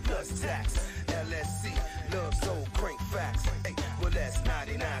 cents plus tax. LSC, love soul crank facts. Hey, well that's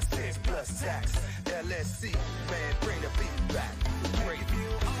 99 cents plus tax. LSC, man, bring the beat back. Bring it.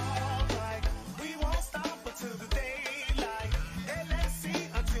 Alright, we won't stop until the daylight. LSC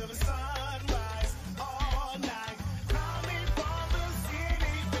until the sunrise. All night, coming from the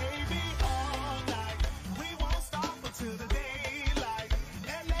city, baby. All night, we won't stop until the daylight.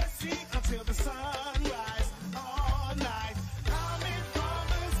 LSC until the sunrise. All night, coming from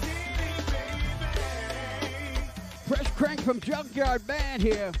the city, baby. Fresh Crank from Junkyard Band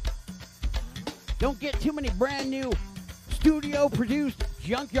here. Don't get too many brand new studio produced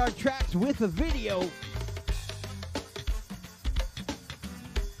Junkyard tracks with a video.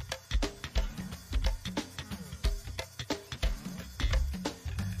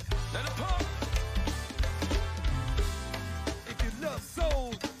 Let it pump. If you love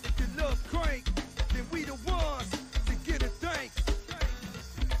soul, if you love crank, then we the ones to get it thanks.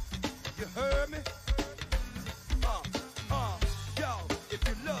 You heard me? Yo, if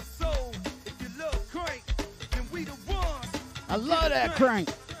you love soul, if you love crank, then we the ones. I love that crank.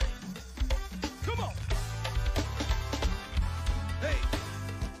 Come on. Hey.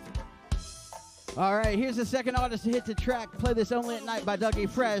 All right, here's the second artist to hit the track. Play This Only at Night by Dougie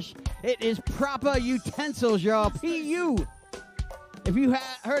Fresh. It is Proper Utensils, y'all. PU. If you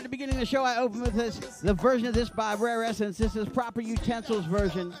heard the beginning of the show, I opened with the version of this by Rare Essence. This is Proper Utensils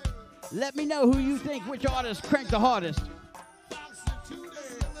version. Let me know who you think, which artist cranked the hardest.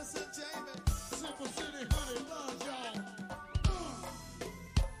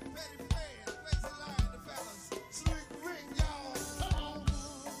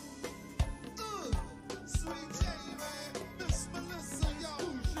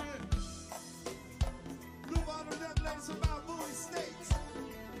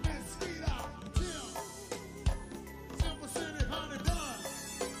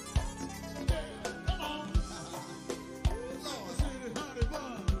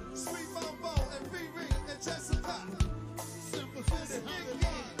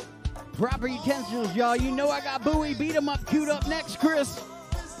 Proper Utensils, y'all. You know I got Bowie Beat 'em Up queued up next, Chris.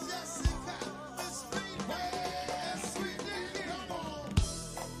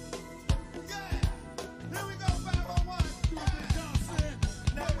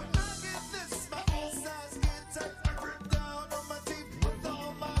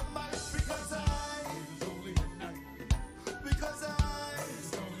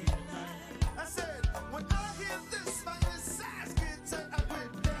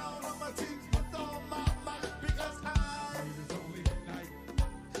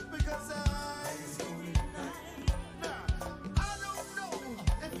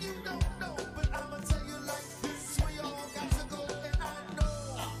 don't know, but I'ma tell you like this. We all got to go, and I know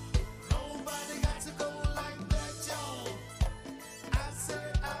nobody got to go like that, y'all. I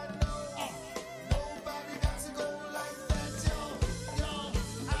said I know nobody got to go like that, y'all.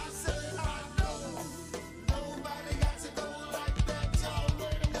 I said I know nobody got to go like that, y'all.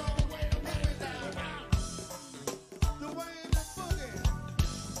 Wait a minute now. The way the boogie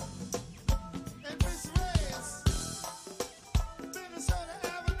and Miss Reyes, Minnesota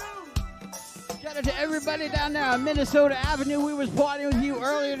Avenue. Shout out to everybody down there on Minnesota Avenue. We was partying with you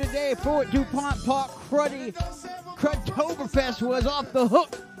earlier today. Fort DuPont Park Crudtoberfest was off the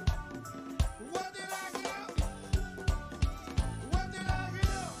hook. What did I hear? What did I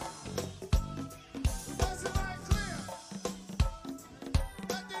hear? Was it right clear?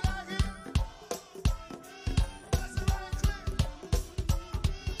 What did I hear? Was it right clear?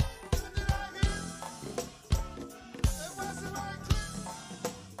 What did I hear? It wasn't right clear.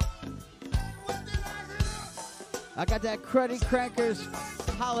 What did I hear? I got that Cruddy Crankers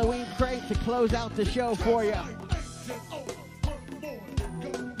Halloween crank to close out the show for you.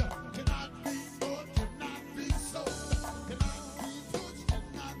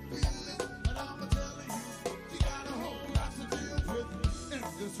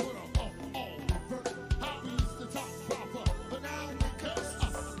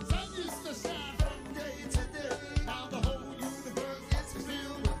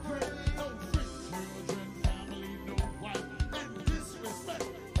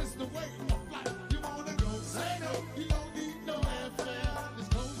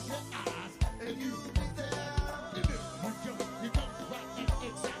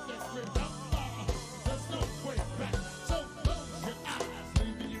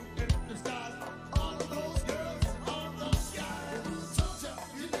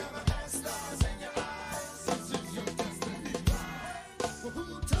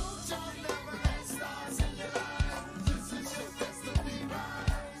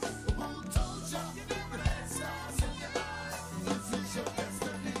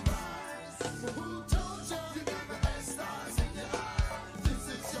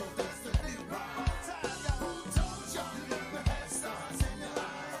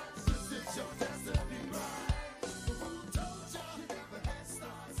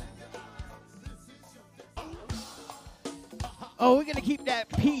 Oh, we're going to keep that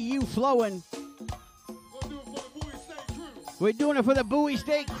PU flowing. We're doing it for the Bowie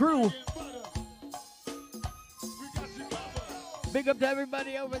State crew. Big up to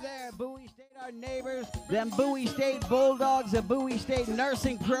everybody over there. Bowie State, our neighbors. Them Bowie State Bulldogs, the Bowie State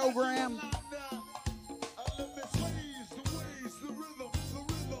Nursing Program.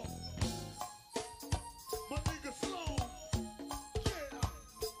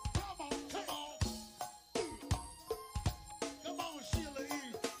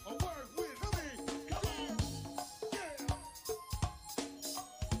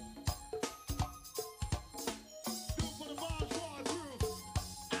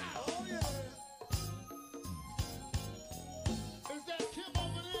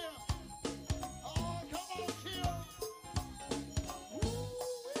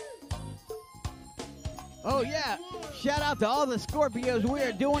 Oh, yeah. Shout out to all the Scorpios. We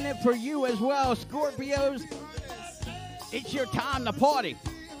are doing it for you as well. Scorpios, it's your time to party.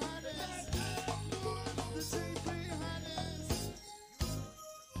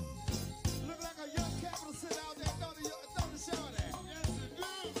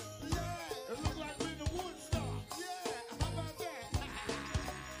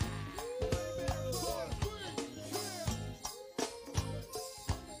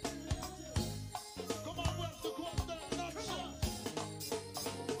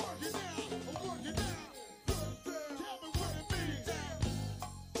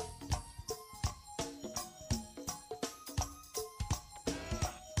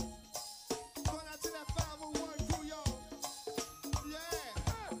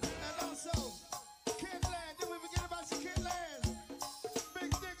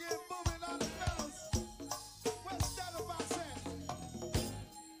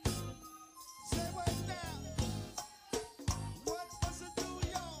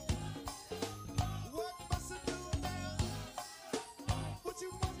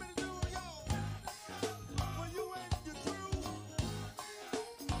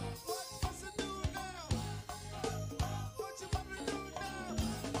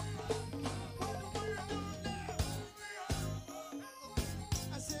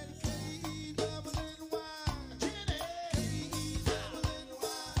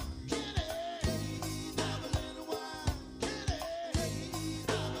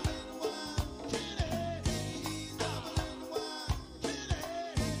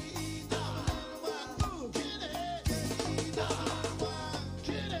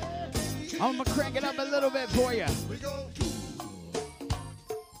 I'm gonna crank it up a little bit for you. We go.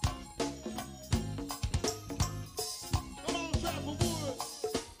 Come on, Trapper Wood.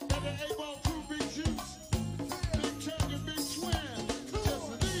 Got the 8-ball crew, Big Juice. Big Turk and Big Twin. Just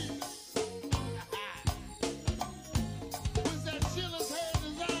leave. What's that Shiller's head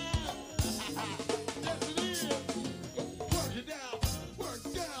design? Yes, it is. Work it down. Work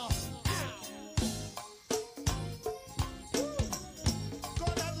down.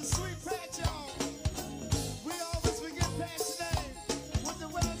 Going out the sweet patch, y'all. We always forget Pat's name. With the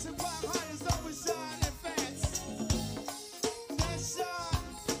Wellington Pop Hunters always shine and fats. That's Sean,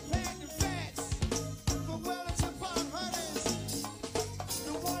 Pat and Fats. For Wellington Pop Hunters.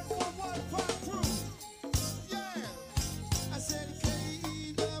 The 141 Pop Crew. Yeah. I said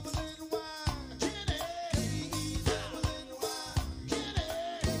K-E-double-N-Y. Kenny. K-E-double-N-Y. Kenny.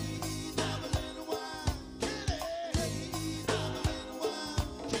 K-E-double-N-Y. Kenny. K-E-double-N-Y.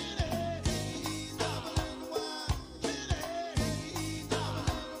 Kenny. We go.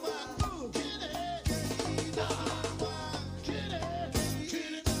 We go. We go.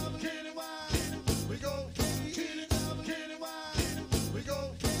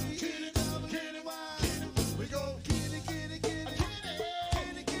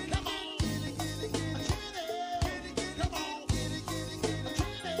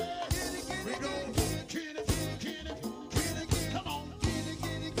 Come on. Come on. We go. Come on.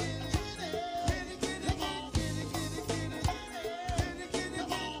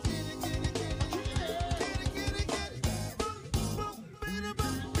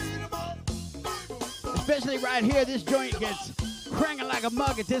 Especially right here, this joint gets cranking like a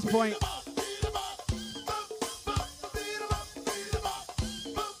mug at this point.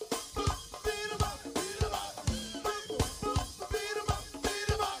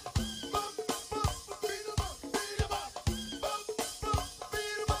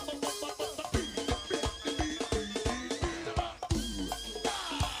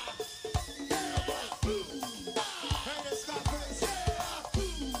 Hey, that's not crazy.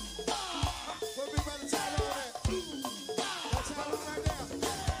 What we better tell on that? That's how long right now.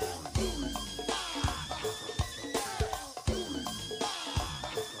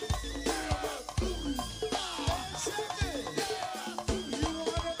 Check it. You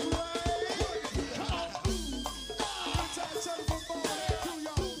wanna play? Come on. Let's have a telephone ball there too,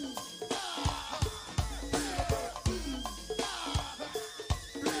 y'all.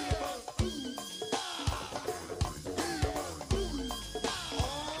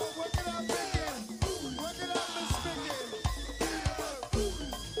 Oh, work it out, Mickey. Work it out, Miss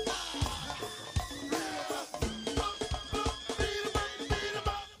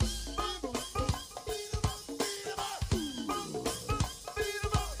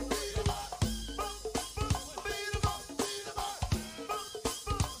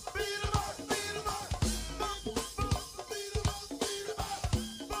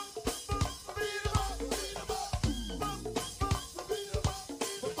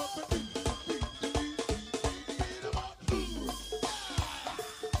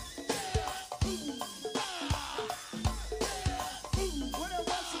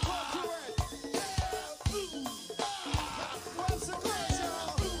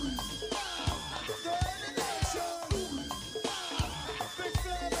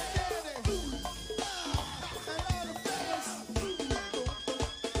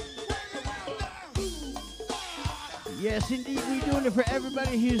Yes, indeed, we're doing it for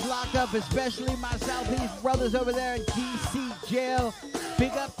everybody who's locked up, especially my Southeast brothers over there in DC jail.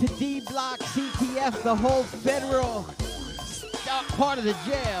 Big up to D Block, CTF, the whole federal part of the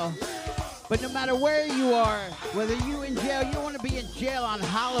jail. But no matter where you are, whether you in jail, you don't want to be in jail on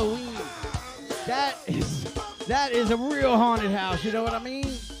Halloween. That is a real haunted house, you know what I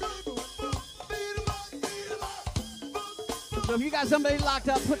mean? So if you got somebody locked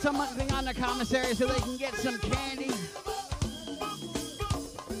up, put something on the commissary so they can get some candy.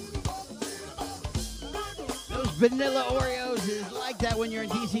 Those vanilla Oreos is like that when you're in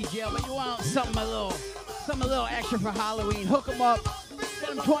DC jail, but you want something a little extra for Halloween. Hook them up. Get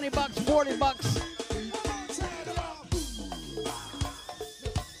them $20, $40.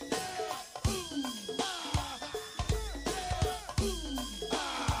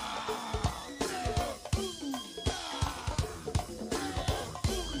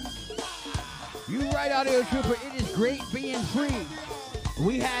 You right, Audio Trooper. It is great being free.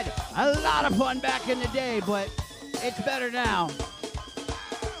 We had a lot of fun back in the day, but it's better now.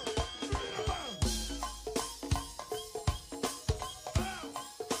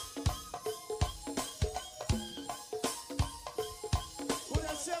 Where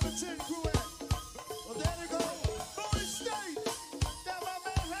that 17 crew at? Well, there they go. Boy State. Got my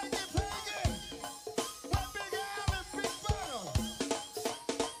man hanging,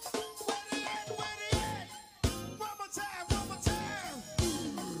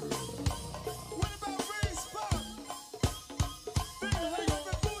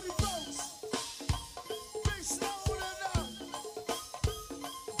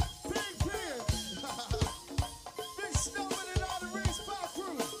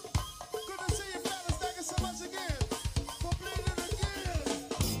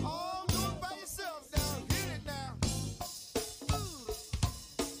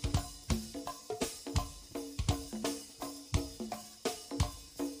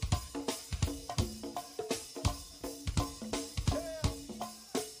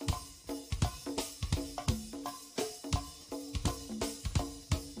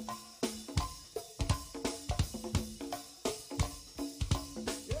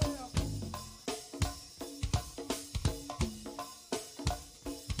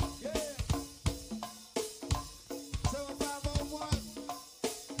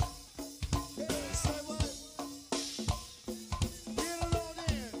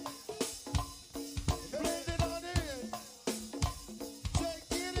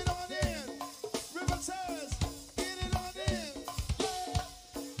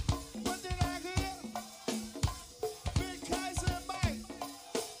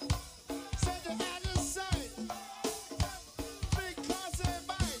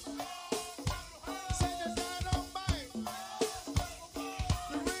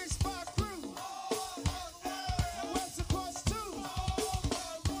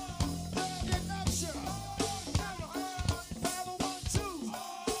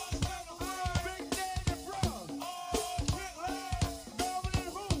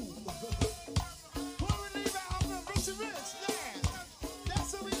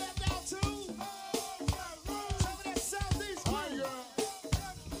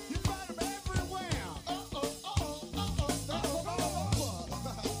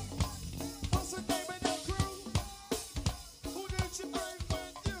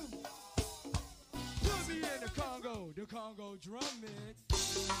 Congo drum mix.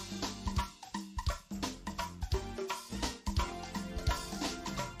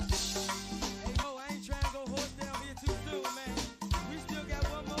 Hey Mo, I ain't trying to go horse down here too soon, man. We still got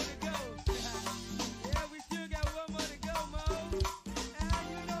one more to go. Yeah, we still got one more to go, Mo. You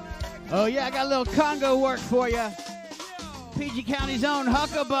know how that goes. Oh yeah, I got a little Congo work for you. Hey, yo. PG County's own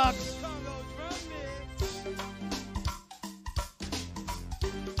Huckabucks. Congo drum mix.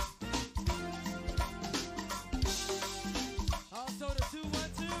 Also the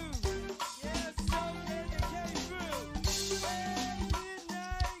 212. Yes, so they came through. Hey,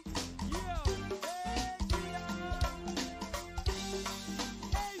 midnight. Yo. Hey,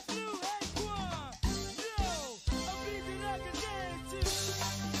 hey, Flu. Hey, Quan. Yo. A beat that I can dance to.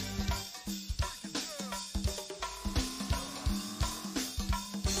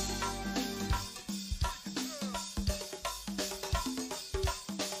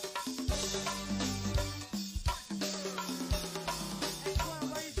 Hey, Quan,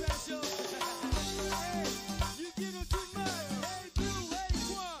 why you trying to show? Hey, you give him too much. Hey, Flu. Hey,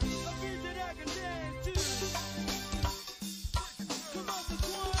 Quan. A beat that I can dance to. Come on, the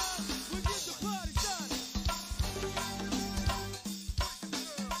Quan. We'll get the party started.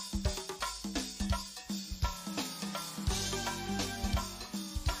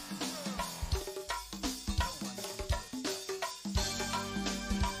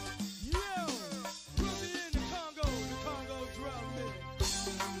 Yo, put me in the Congo drum mix.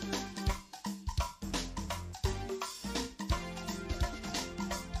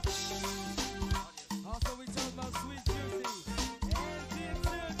 Also, we talking about Sweet Juicy, and Big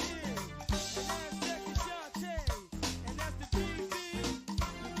Silky, and that's Sexy Shantae, and that's the BB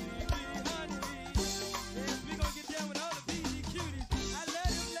Honey. Yes, we gonna get down with all the BB cuties. I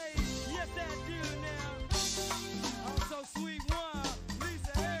love them ladies, yes I do now. Also, Sweet One,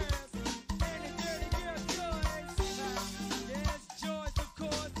 Lisa Harris, and the Dirty Girl Joyce. Yes, Joyce, of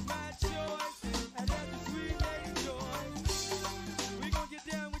course, my choice, and that's the sweet lady Joyce. We gonna get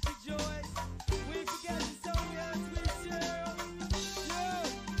down with you, Joyce. We ain't forgot the Sonia, sweet Cheryl. Yo,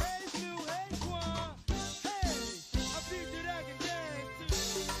 hey Flu, hey Quan. Hey, a beat that I can dance to.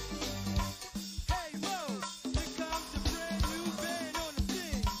 Hey Mo, here comes the brand new band on the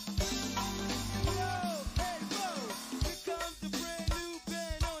scene. Yo, hey Mo, here comes the brand new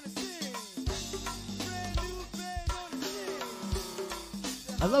band on the scene. Brand new band on the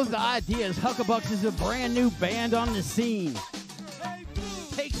scene. I love the ideas. Huckabucks is a brand new band on the scene. Hey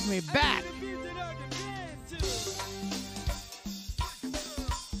Flu, Takes me back. the beat that I can dance to.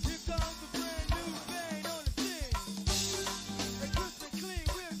 Here comes the brand new band on the scene. They crisp and clean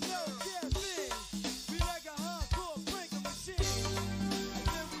with no caffeine. We like a hardcore breaker machine. And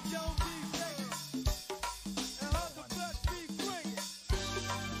then we don't be faking. And Huckabucks be swinging.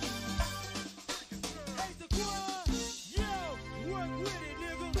 Hey, the Quan, yo, work with it,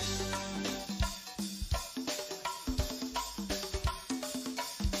 nigga.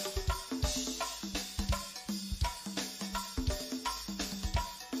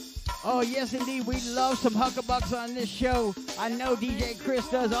 Oh, yes, indeed. We love some Huckabucks on this show. I know DJ Chris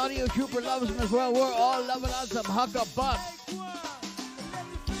does. Audio Trooper loves them as well. We're all loving on some Huckabucks. Hey, Quan, let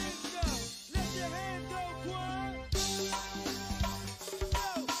your friends go. Let your hand go, Quan.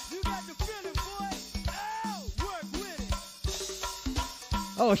 Yo, you got the feeling, boy. Oh, work with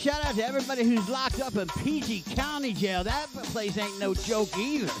it. Oh, shout out to everybody who's locked up in PG County Jail. That place ain't no joke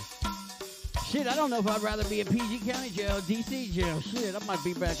either. Shit, I don't know if I'd rather be in PG County Jail or DC Jail. Shit, I might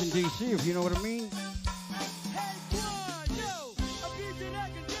be back in DC if you know what I mean. Hey, Quan, yo, a beat that I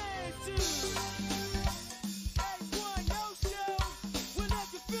can dance to. Hey, Quan, yo, show. We'll let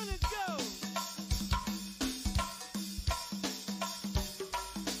the feelings go.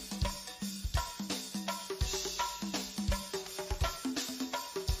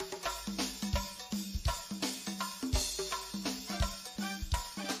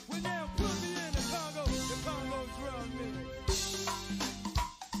 We now put me in the Congo drum mix.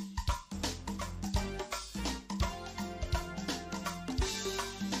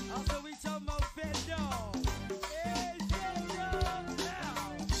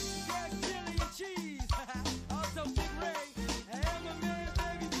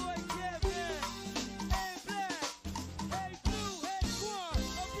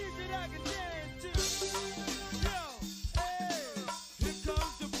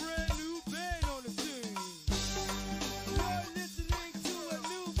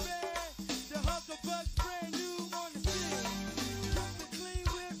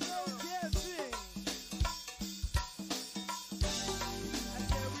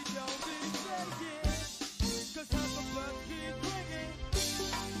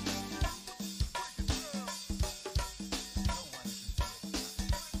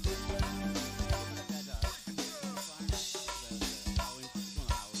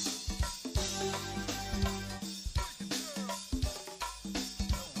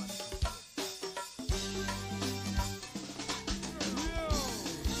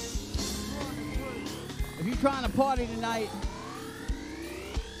 trying to party tonight,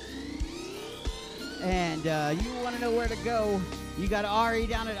 and you want to know where to go, you got Ari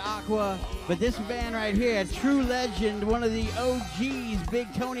down at Aqua, but this band right here, true legend, one of the OGs,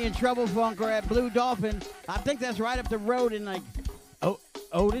 Big Tony and Trouble Funk, are at Blue Dolphin. I think that's right up the road in like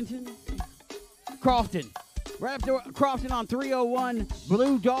Odenton? Crofton. Right up there, Crofton on 301,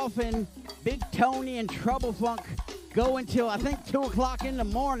 Blue Dolphin, Big Tony and Trouble Funk go until I think 2 o'clock in the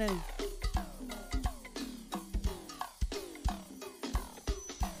morning.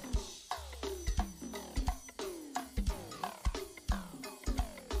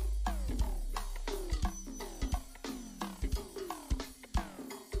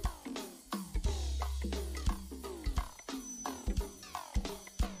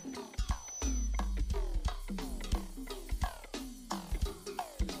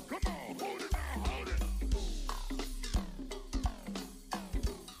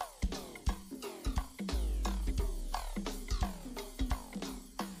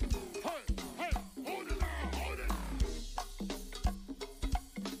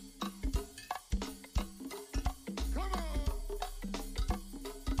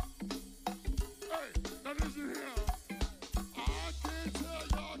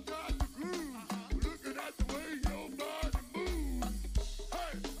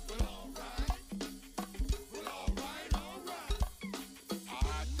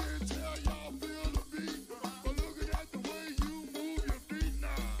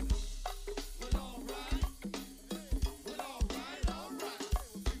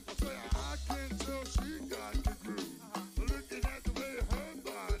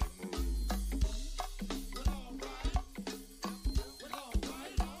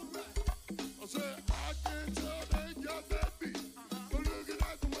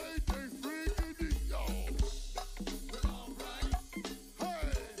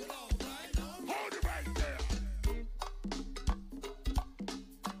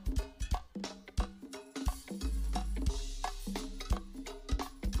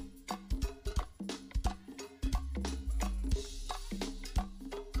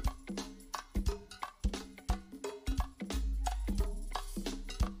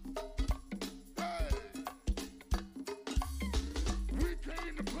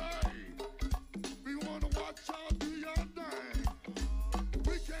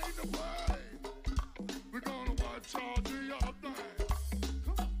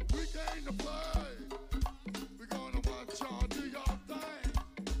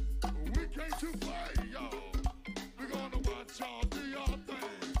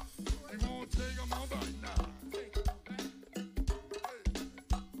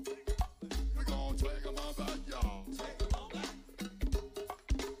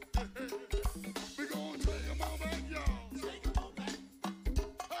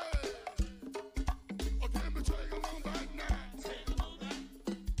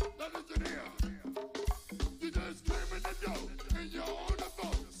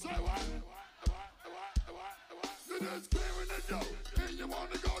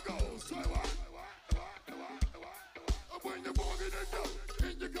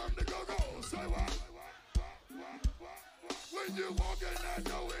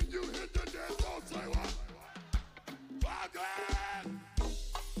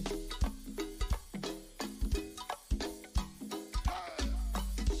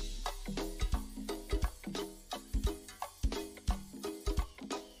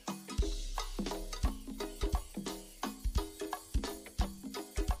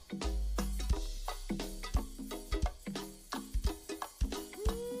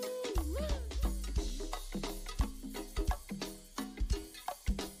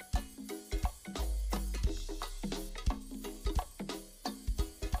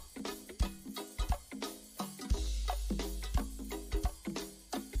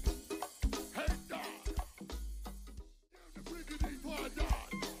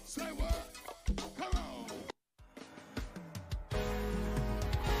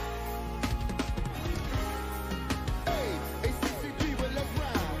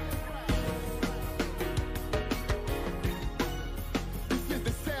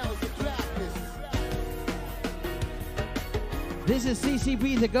 This is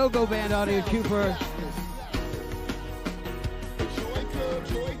CCB, the Go-Go Band, Audio Trooper.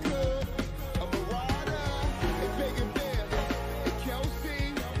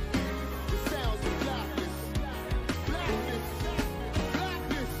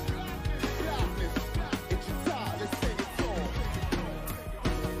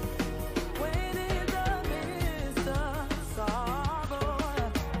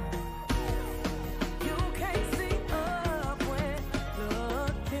 You can't see up when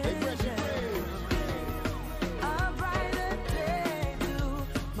looking.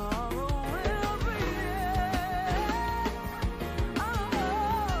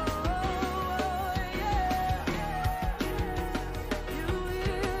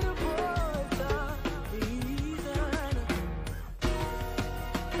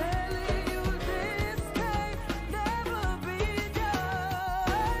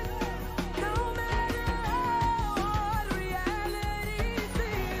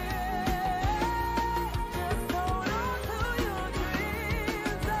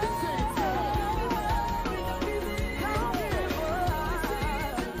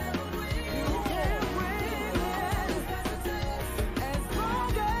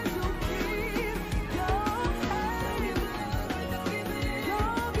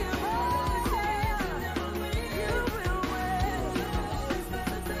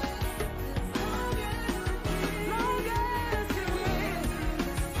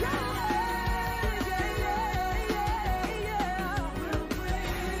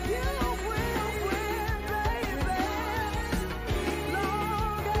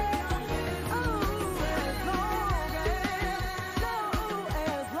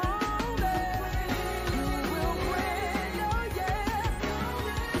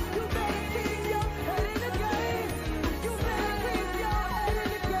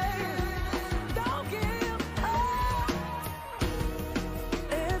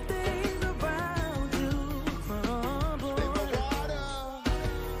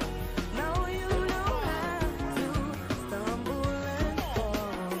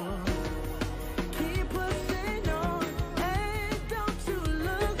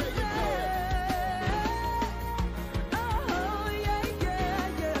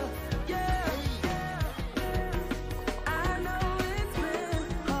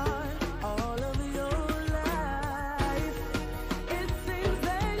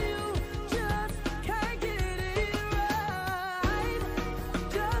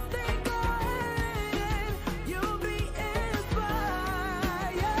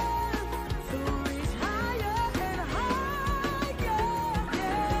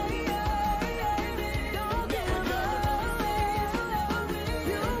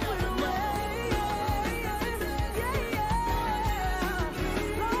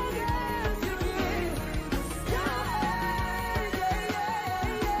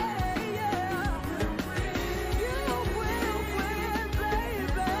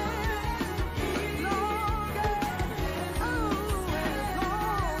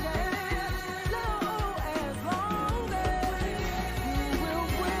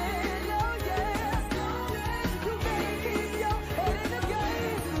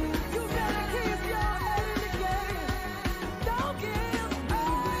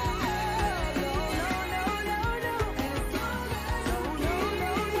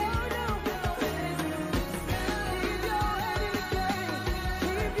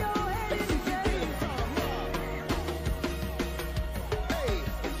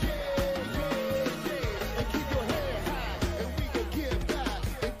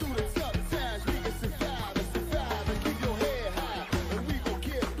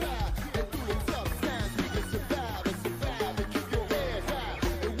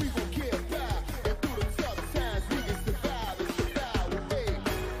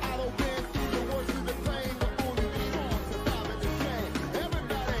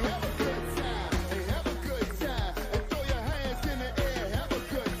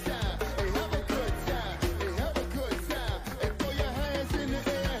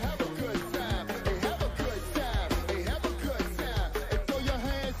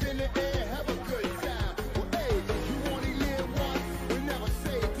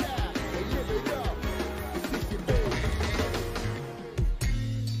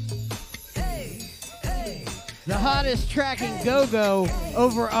 The hottest track in Go-Go,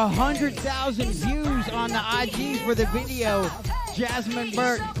 over 100,000 views on the IG for the video. Jasmine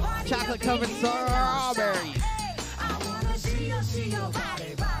Burke, chocolate covered strawberries. I wanna see your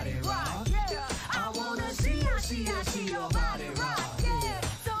body rock. Yeah, I wanna see your body rock. Yeah,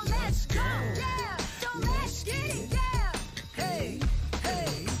 so let's go. Yeah, so let's get it. Yeah, hey,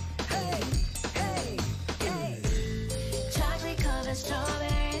 hey, hey, hey, hey. Chocolate covered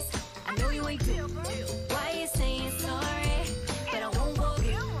strawberries. I know you ain't do. Why you saying sorry? But I won't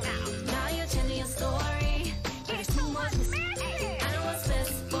forget. Now you're changing your story. It's too much. I know what's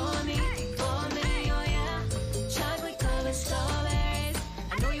best for me, oh yeah. Chocolate covered strawberries.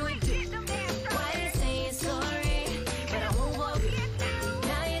 I know you ain't do. Why you saying sorry? But I won't forget.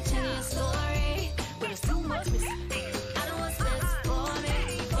 Now you're changing your story. But it's too much. I know what's best for me,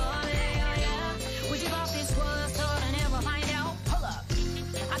 oh yeah. Would you go off this world so I never find out? Hold up.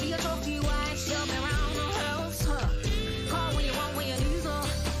 I be a trophy wife, shoving around the house. Call when you want, when you need her.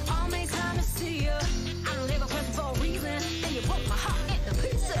 All makes time to see you. I don't live a person for a reason. Then you broke my heart into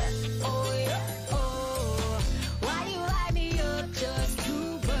pieces. Oh yeah, oh. Why you light me up just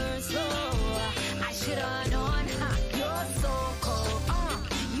to burn slow? I should've known, you're so cold.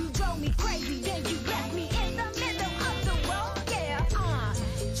 You drove me crazy, then you left me in the middle of the road. Yeah,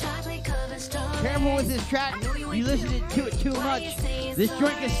 chocolate covered strawberries. Careful with this track. You listen to it too much. This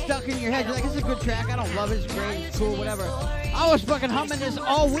joint gets stuck in your head. You're like, it's a good track. I don't love it. It's great. It's cool. Whatever. I was fucking humming this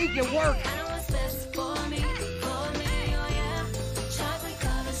all week at work. I know what's best for me, oh yeah. Chocolate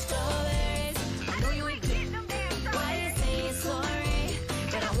covered strawberries. I know you ain't good. Why you saying sorry?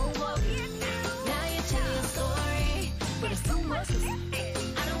 But I won't forget. Now you're telling your story, but it's too much. I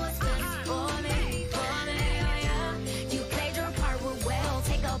know what's best for me, oh yeah. You played your part real well.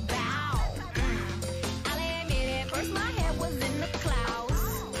 Take a bow. I'll admit it. First my head was in the clouds.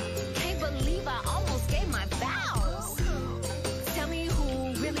 Can't believe I almost gave my vows. Tell me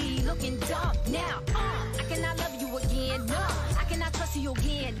who really looking dumb now. I cannot love you again. No, I cannot trust you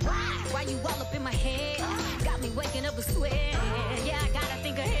again. Why you all up in my head? Got me waking up with sweat. Yeah, I gotta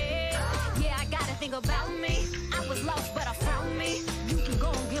think ahead. Yeah, I gotta think about me. I was lost, but I found me. You can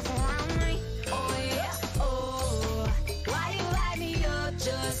go and get around me. Oh yeah, oh. Why you light me up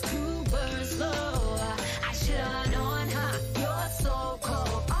just to burn slow? I should've known, you're so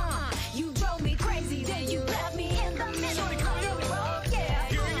cold. You drove me crazy, then you left me in the middle of the road. Yeah.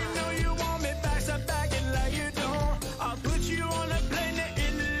 You know you want me back, so back it like you don't. I'll put you on a plane to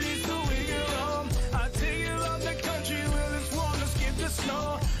Italy so we get home. I'll take you around the country where it's warm to skip the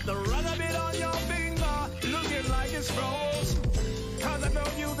snow. The run of it on your finger, looking like it's froze. Cause I know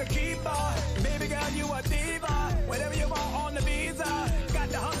you the keeper, baby girl you a diva. Whatever you want on the visa, got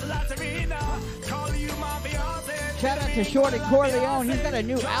the hustle out Serena. Call you my fiance. Shout out to Shorty Corleone. He's got a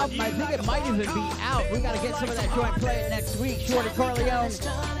new album. I think it might even be out. We got to get some of that joint playing next week. Shorty Corleone,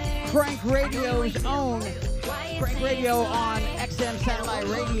 Crank Radio's own. Crank Radio on XM Satellite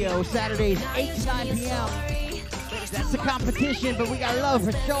Radio, Saturdays 8 to 9 p.m. That's the competition, but we got love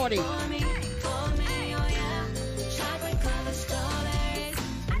for Shorty.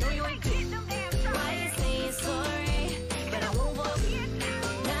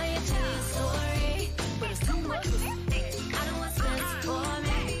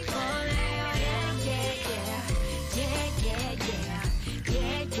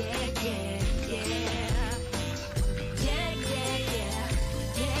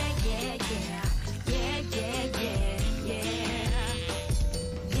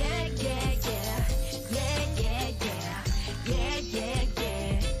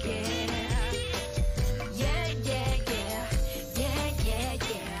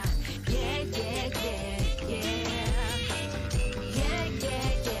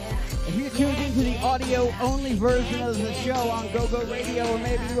 Audio-only version of the show on Go-Go Radio, or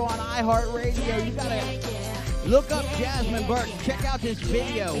maybe you're on iHeartRadio, you gotta look up Jasmine Burke. Check out this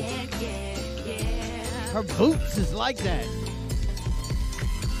video. Her boots is like that.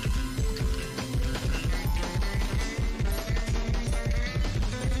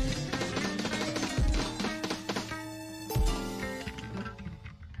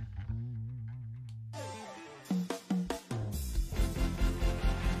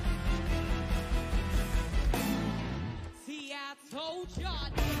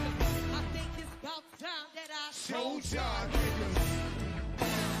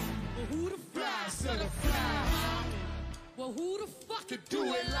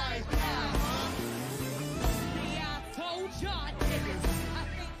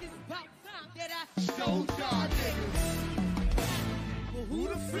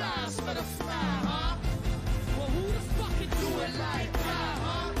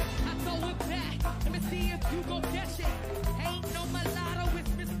 Let me see if you go catch it. Ain't no mulatto,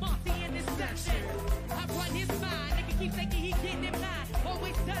 it's Miss Marcy in this section. I run his mind, nigga keep thinking he getting it mine.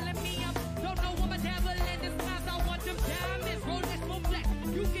 Always telling me don't know what my devil in this mouth. I want them diamonds, roll this more black.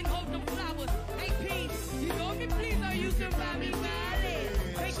 You can hold them flowers. Hey, Pete, you know me please, or you can buy me Miley.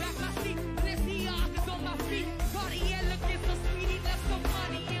 Take back my seat, let's see is on my feet. Cartier looking so sweet, he left some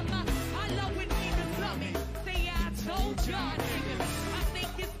money in my. I love when niggas love me. Say I told y'all niggas. I think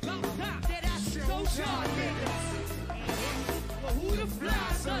it's about time that I told y'all niggas. Well, who the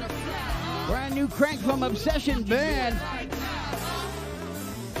flies are the fly? Brand new crank from Obsession Band. I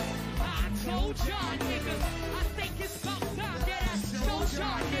told y'all niggas. I think it's about time that I told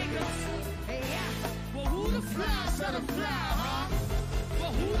y'all niggas. Hey, well, who the flies are the fly, huh?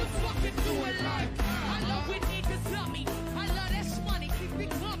 Well, who the fuck can do it like? I love when niggas tell me. I love that money. Keep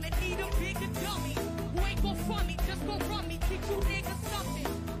it coming. Need a bigger dummy. Who ain't gon' fund me? Just go run me. Teach you niggas something.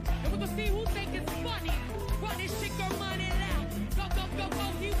 And we gon' see who think it's funny. Run this shit, go run it out. Go, go, go, go.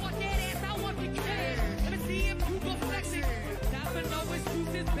 You want that ass? I want the cash. Let me see if you go flex it. Time for no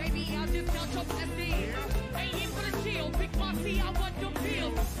excuses, baby. I'll just count your blessings. Ain't here for the chill. Big Marcy, I want them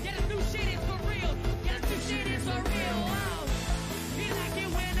pills. Yeah, this new shit is for real. Yeah, this new shit is for real. Wow. He like it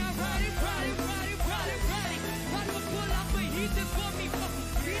when I ride it, ride it, ride it, ride it, ride it. Ride it, pull up, but he just want me.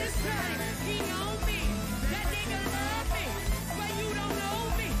 He just trying. He on me. That nigga love me. But you don't know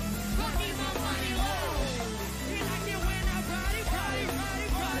me. Fuck me, my money low. He like it when I ride it, ride it, ride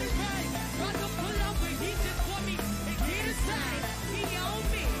it, ride it, ride it. Ride it, pull up, but he just want me. And he just trying. He on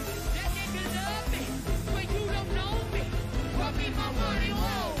me. That nigga love me. But you don't know me. Fuck me, my money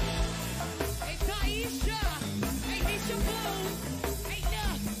low. Hey, Taisha. Hey, Nisha Blue. Hey,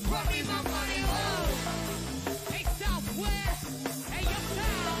 Nuck. Fuck me, my money low. Hey, Southwest. Hey,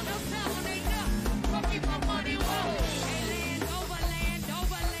 uptown, hey, Nuck. Fuck me, my money low. Hey, land over, land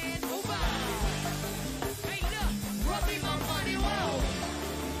over, land over. Hey, Nuck. Fuck me, my money low.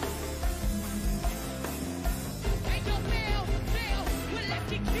 Hey, go Bill, Bill. Well, let's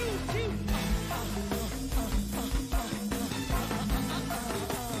get cute, cute.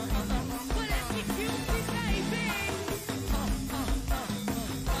 Well, let's get cute, baby.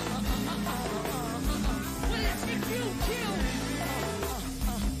 Well, let's get cute, cute.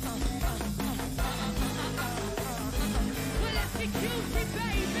 Well, let's get cute,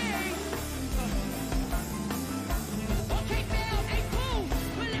 baby. Okay, Bill, hey, cool.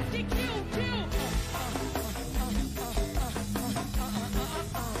 Well, let's get cute, cute.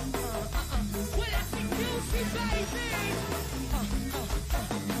 Well, let's get cute, baby.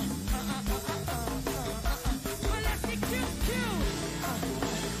 Well, let's get cute, cute.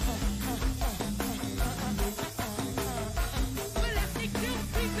 Well, let's get cute,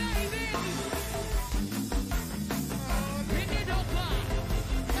 baby. Bring it over.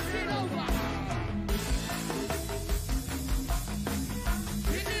 Bring it over.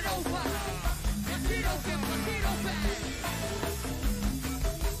 Bring it over. Bring it over. Bring it over.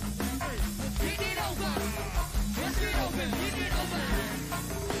 Bring it over. Bring it over. Bring it over.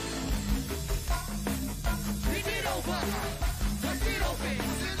 Bring it over. Bring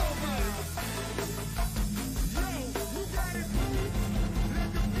it over. Yo, you got it, boo. Let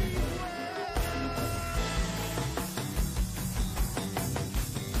the beat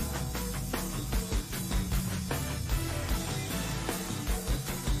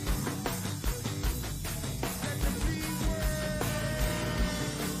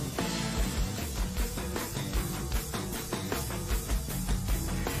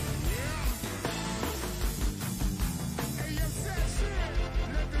Hey, yo, section.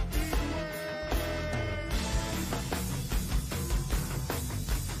 Let the beat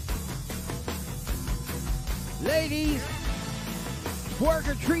Ladies, work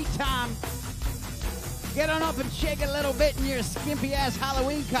or treat time. Get on up and shake a little bit in your skimpy ass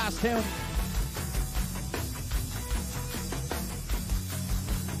Halloween costume.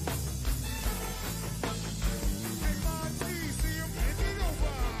 Hey, Monty, see him bend it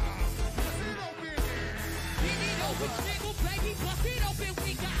over. Bust it open. Bend it over, jiggle, baby, bust it open,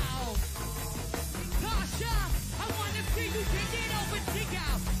 we go. Tasha, I wanna see you bend it over, dig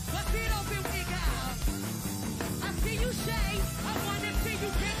out. Bust it open, we go. I see you, Shay. I wanna see you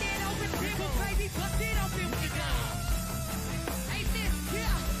bend it over, jiggle, baby, bust it open, we go. Hey, miss,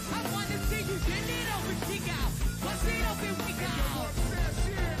 yeah, I wanna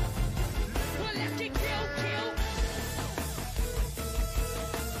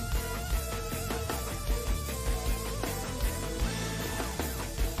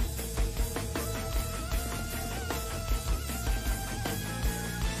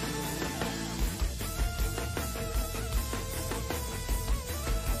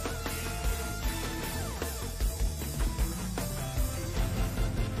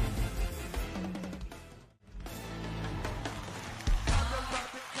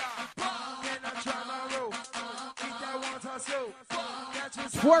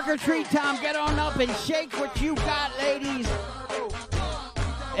Twerk or treat time. Get on up and shake what you got, ladies.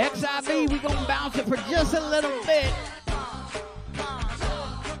 XIV, we gonna bounce it for just a little bit.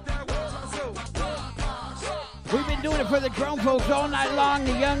 We've been doing it for the grown folks all night long.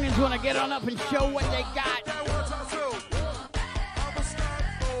 The youngins want to get on up and show what they got.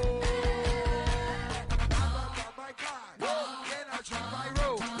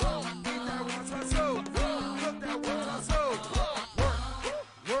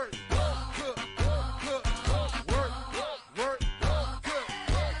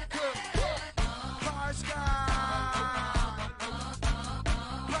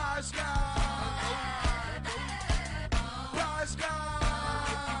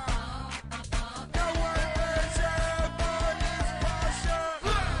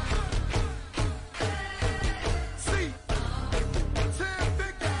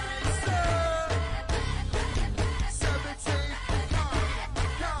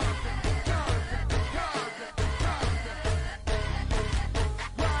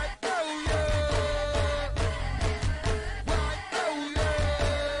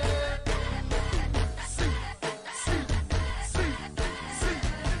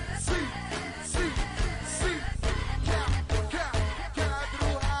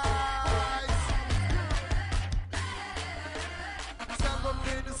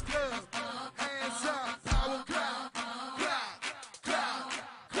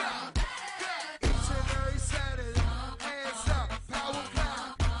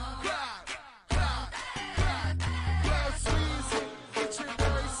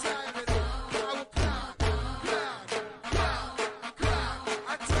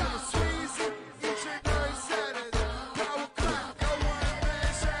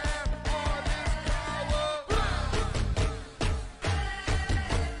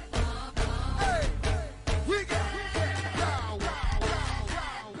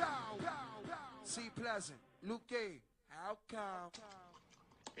 Luque, how come?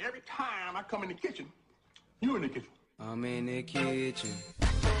 Every time I come in the kitchen, you in the kitchen. I'm in the kitchen.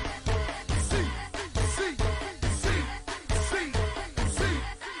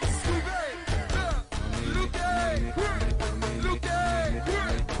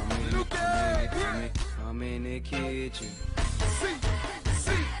 I'm in the kitchen.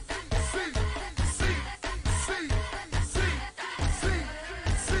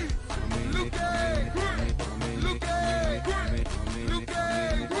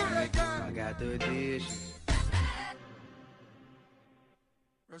 I got the dishes.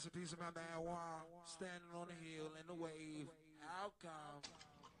 Recipes of my man Juan, standing on the hill in the wave. How come?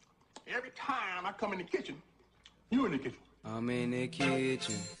 Every time I come in the kitchen, you in the kitchen. I'm in the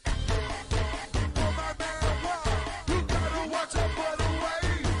kitchen. For my man Juan, you gotta watch out for the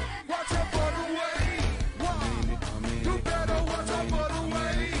wave. Watch out for the wave. Juan, you better watch out for the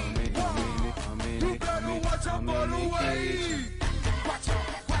wave. Juan, you better watch out for the wave. Watch out,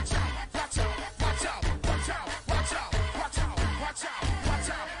 watch out, watch out, watch out, watch out, watch out, watch out, watch out, watch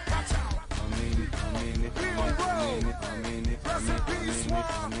out, watch out. We on road. Recipes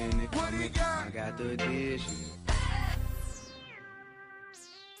Juan, what he got? I got the dishes.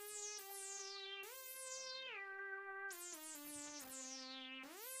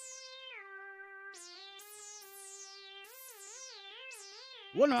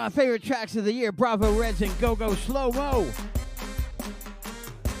 One of my favorite tracks of the year, Bravo Reds and Go Go Slow Mo.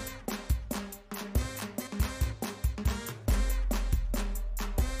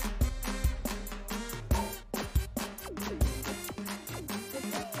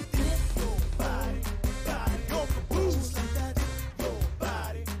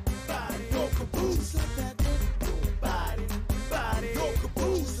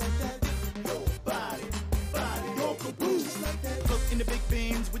 In the big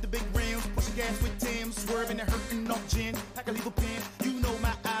Benz with the big rims, pushing gas with Tim, swerving and hurting off gin. Like a legal pen, you know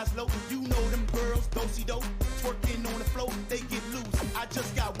my eyes low, you know them girls, do-si-do, twerking on the floor, they get loose. I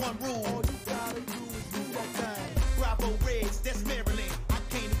just got one rule. All you gotta do is do that thing. Bravo Reds, that's Maryland. I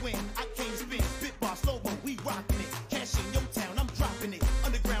came to win, I came to spin. Spitball, slow-mo, we rocking it. Cash in your town, I'm dropping it.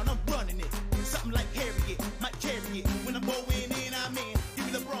 Underground, I'm running it. Something like Harriet, might carry it. When I'm going in, I'm in. Give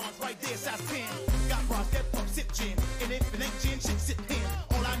me the bronze right there, size 10. Got bras that pump, sip gin. And if it ain't gin, shit sit in.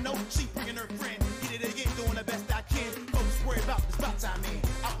 All I know, she bringing her friend. Get it again, doing the best I can. Folks worry about the spot I'm in.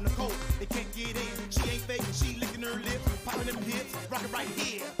 Out in the cold, they can't get in. She ain't faking, she licking her lips, popping them hips, rocking right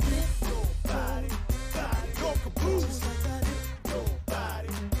here. Your body, body, your caboose. Your body,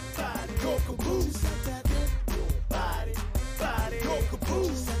 body, your caboose. Your body, body, your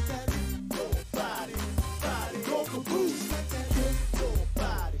caboose. Your body, body, your caboose. Your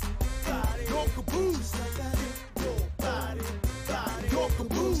body, body, your caboose. Your body.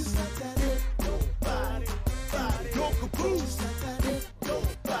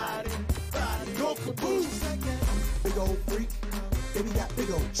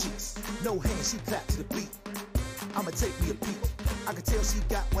 cheeks. No hands, she clap to the beat. I'ma take me a peek. I can tell she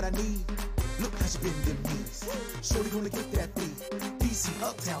got what I need. Look how she bend them knees. Shorty gonna get that beat. DC,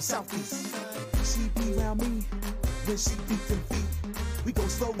 uptown, southeast. She be around me when she beat them feet. We go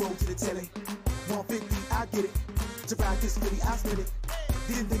slow roll to the telly. 150, I get it. To ride this Philly, I spin it.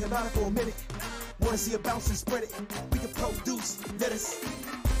 Didn't think about it for a minute. Wanna see her bounce and spread it. We can produce, let us.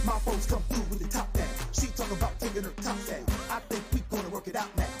 My folks come through with the top down. She talking about taking her top down. I think we gonna work it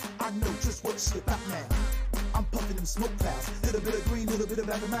out now. I know just what she about now. I'm puffing them smoke clouds. Little bit of green, little bit of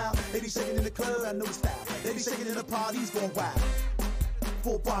black and mild. They be shaking in the club, I know the style. They be shaking in the parties, going wild.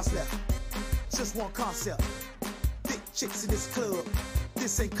 4 bars left, just one concept. Thick chicks in this club,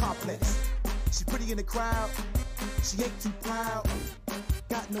 this ain't complex. She pretty in the crowd, she ain't too proud.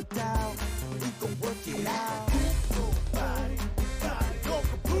 Got no doubt, we gon' work it out. Nobody, go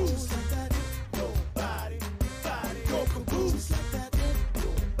caboose like that. Nobody, go caboose like that.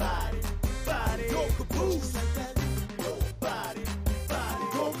 Nobody, go caboose like that. Nobody,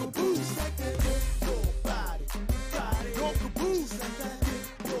 go caboose like that. Nobody, go caboose like that.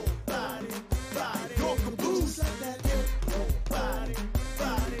 Nobody, go caboose like that. Nobody,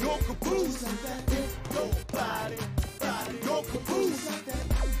 go caboose like that. Nobody, go caboose like that.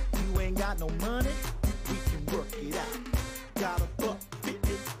 You ain't got no money, we can work it out. Got a buck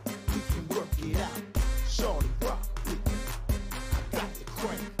 50, we can work it out. Shorty rock with me, I got the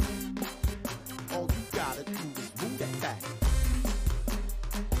crank. All you gotta do is move that back.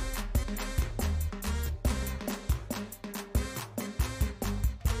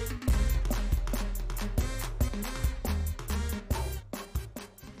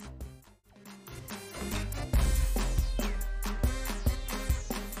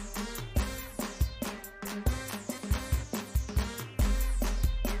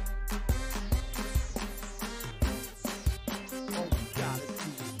 All you gotta do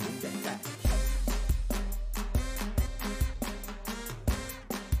is move that back.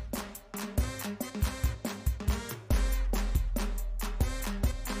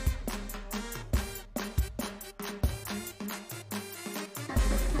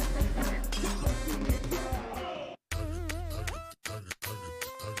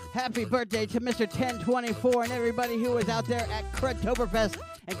 Happy birthday to Mr. 1024 and everybody who was out there at Crudtoberfest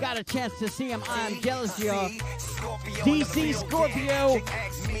and got a chance to see him. I'm jealous, y'all. DC Scorpio.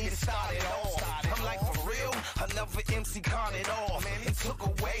 Another MC caught it off and took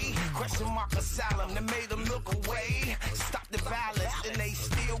away. Question mark asylum that made them look away. Stop the violence and they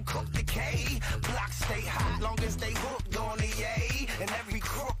still cook the K. Blocks stay hot long as they hooked on the A. And every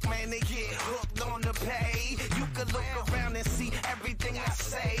crook, man, they get hooked on the pay. You could look around and see everything I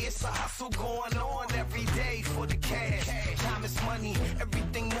say. It's a hustle going on every day for the cash. Time is money,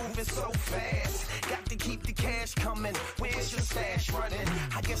 everything moving so fast. Got to keep the cash coming. Where's your stash running?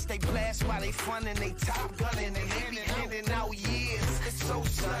 I guess they blast while they frontin', they top gunning. And they be handing out years, it's so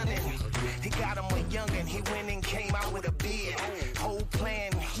stunning. He got him a youngin', he went and came out with a beard. Whole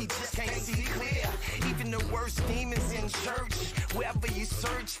plan, he just can't see clear. Even the worst demons in church, wherever you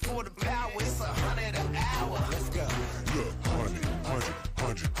search for the power, it's 100 an hour. Let's go. Look,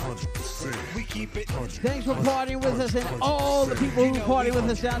 100%. We keep it. Thanks for partying with us and all the people who party with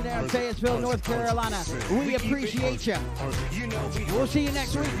us down there in Fayetteville, North Carolina. We appreciate you. We'll see you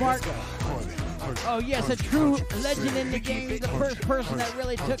next week, Mark. Oh yes, a true legend in the game, the first person that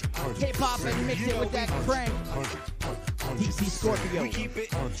really took hip-hop and mixed it with that crank. DC Scorpio. We keep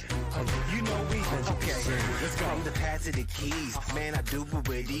it. You know we. Okay, let's go. From the pad to the keys, man, I do it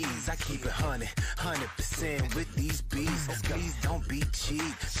with ease. I keep it 100% with these beats. Please don't be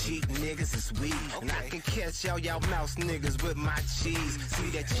cheap. Cheap niggas is weak. And I can catch y'all mouse niggas with my cheese. See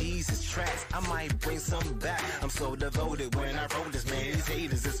that cheese is tracks. I might bring some back. I'm so devoted when I roll this, man. These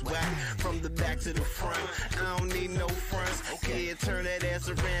haters is whack. From the back to the front, I don't need no fronts. Okay, turn that ass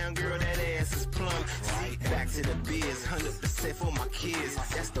around, girl. That ass is plump. See, back to the biz. 100% for my kids.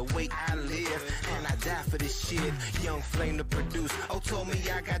 That's the way I live, and I die for this shit. Young flame to produce. Oh, told me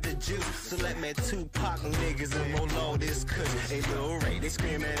I got the juice, so let me Tupac niggas and roll all this kush. Hey, Lil Ray, they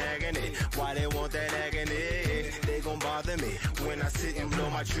screaming agony. Why they want that agony? They gon' bother me when I sit and blow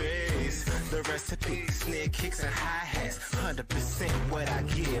my trays. The recipe, snare kicks and hi-hats. 100% what I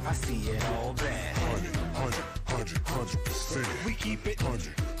give, I see it all back. 100%. We keep it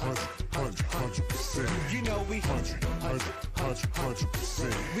 100%. You know we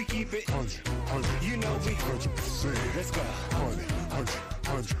 100%. We keep it 100. You know we 100%. Let's go 100.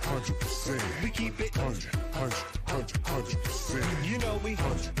 100%. We keep it 100%. You know we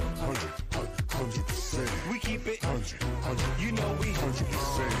 100%. We keep it 100%. You know we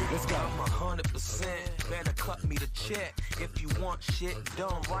 100%. Let's go. I'm 100%. Better cut me the check. If you want shit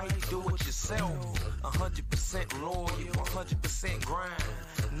done right, do it yourself. 100% loyal, 100% grind.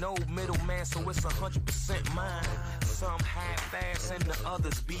 No middleman, so it's 100% mine. Some half-ass and the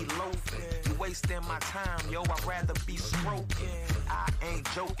others be loafing. You wasting my time, yo, I'd rather be stroking. I ain't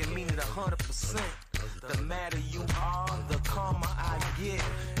joking, meaning 100%. The madder you are, the calmer I get.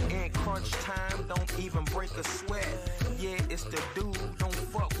 In crunch time, don't even break a sweat. Yeah, it's the dude, don't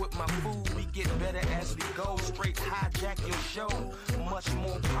fuck with my food. We get better as we go, straight hijack your show. Much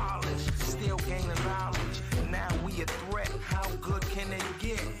more polished, still gaining knowledge. Now we a threat, how good can they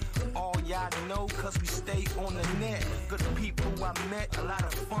get? All y'all know, cause we stay on the net. Good people I met, a lot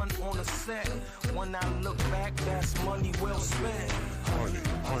of fun on the set. When I look back, that's money well spent.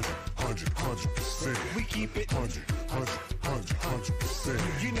 100%. We keep it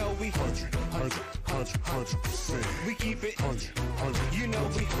 100%. You know we 100%. We keep it 100%. You know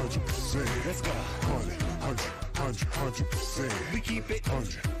we 100%. Let's go. 100%. We keep it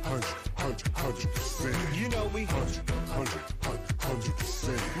 100%. You know we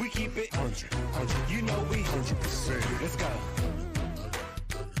 100%. We keep it 100%. You know we 100%. Let's go.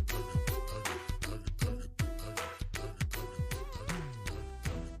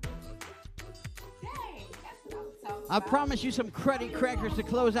 I promise you some cruddy crackers to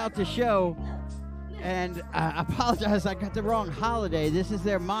close out the show. And I apologize, I got the wrong holiday. This is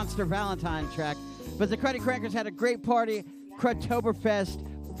their Monster Valentine track. But the Cruddy Crackers had a great party, Crudtoberfest,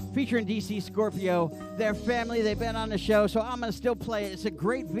 featuring DC Scorpio. Their family, they've been on the show, so I'm going to still play it. It's a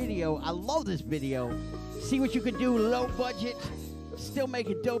great video. I love this video. See what you can do, low budget, still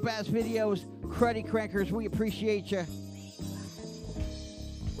making dope-ass videos. Cruddy Crackers, we appreciate you.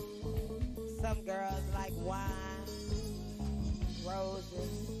 Some girls like wine, roses,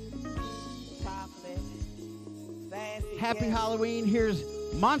 chocolate, fancy. Happy gifts. Halloween. Here's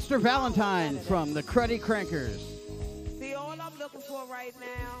Monster Valentine from the Cruddy Crackers. See, all I'm looking for right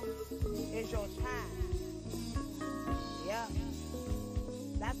now is your time. Yep.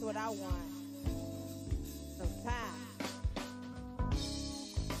 That's what I want. Some time.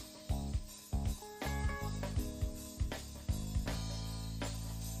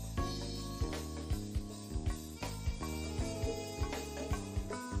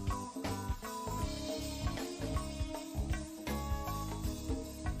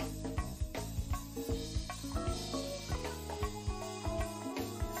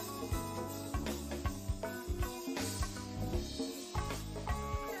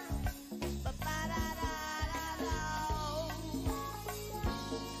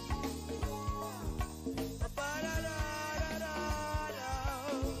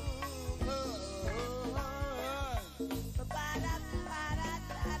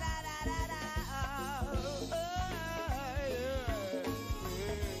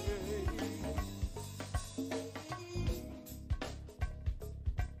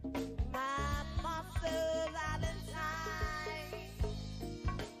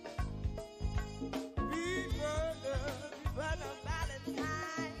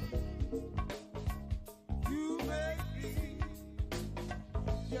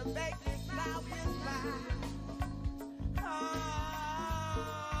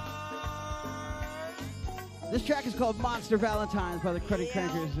 This track is called Monster Valentines by the Cruddy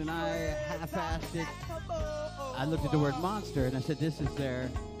Crackers, and I half-assed it. I looked at the word monster, and I said this is their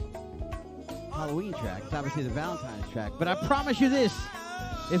Halloween track. It's obviously the Valentine's track. But I promise you this,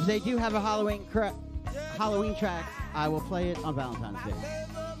 if they do have a Halloween track, I will play it on Valentine's Day.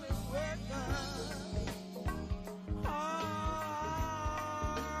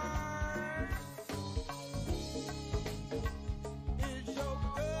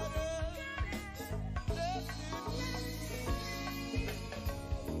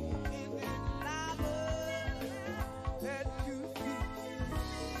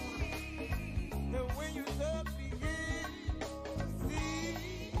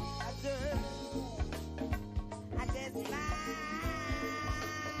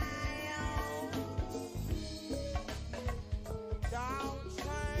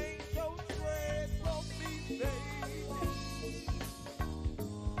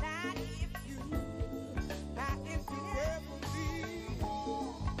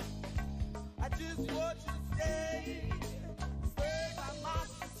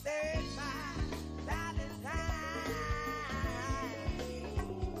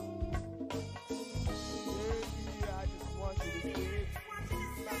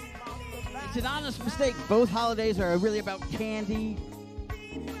 It's an honest mistake. Both holidays are really about candy.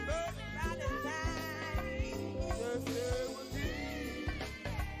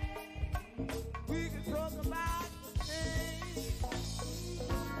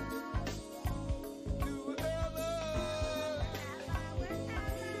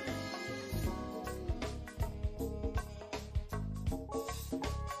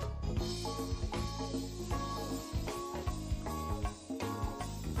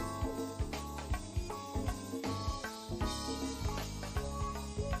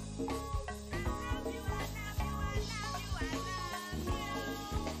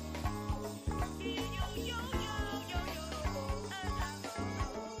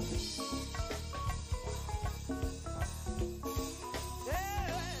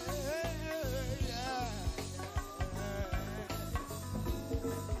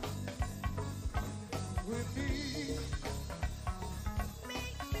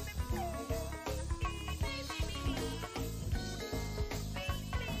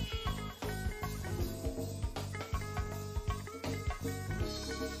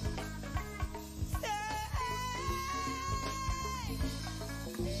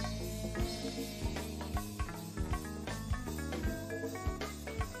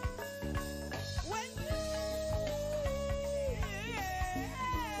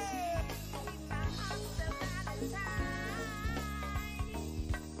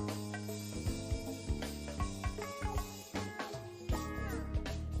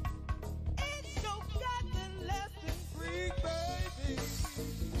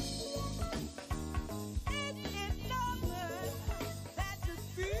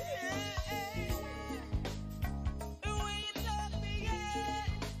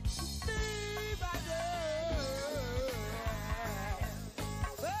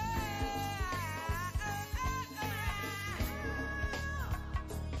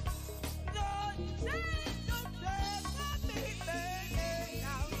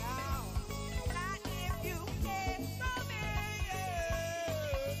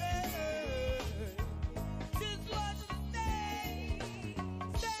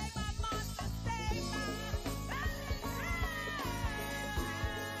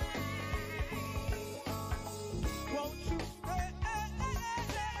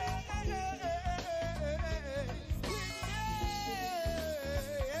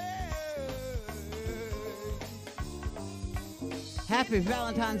 Happy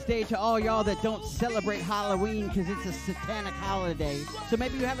Valentine's Day to all y'all that don't celebrate Halloween because it's a satanic holiday. So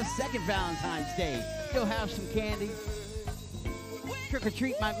maybe you have a second Valentine's Day. Still have some candy. Trick or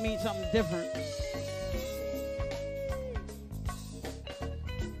treat might mean something different.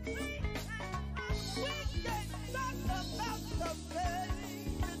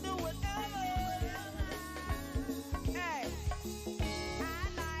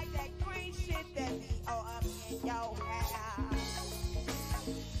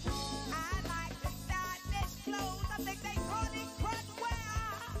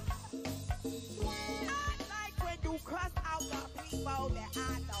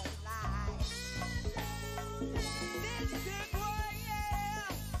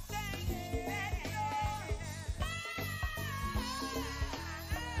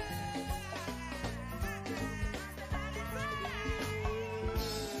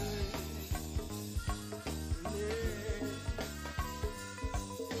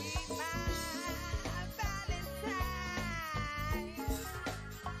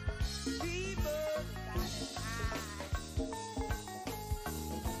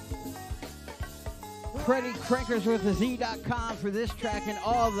 Credit Crankers with a Z.com for this track and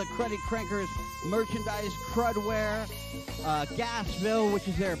all the Credit Crankers merchandise, crudware, Gasville, which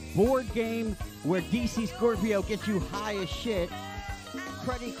is their board game where DC Scorpio gets you high as shit.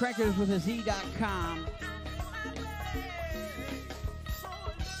 Credit Crankers with a Z.com.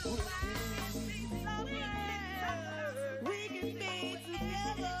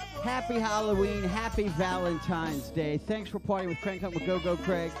 Happy Halloween, happy Valentine's Day. Thanks for partying with Crank Up with Go-Go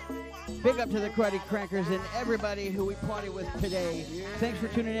Craig. Big up to the Credit Crankers and everybody who we party with today. Thanks for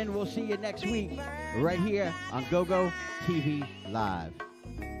tuning in. We'll see you next week right here on Go-Go TV Live.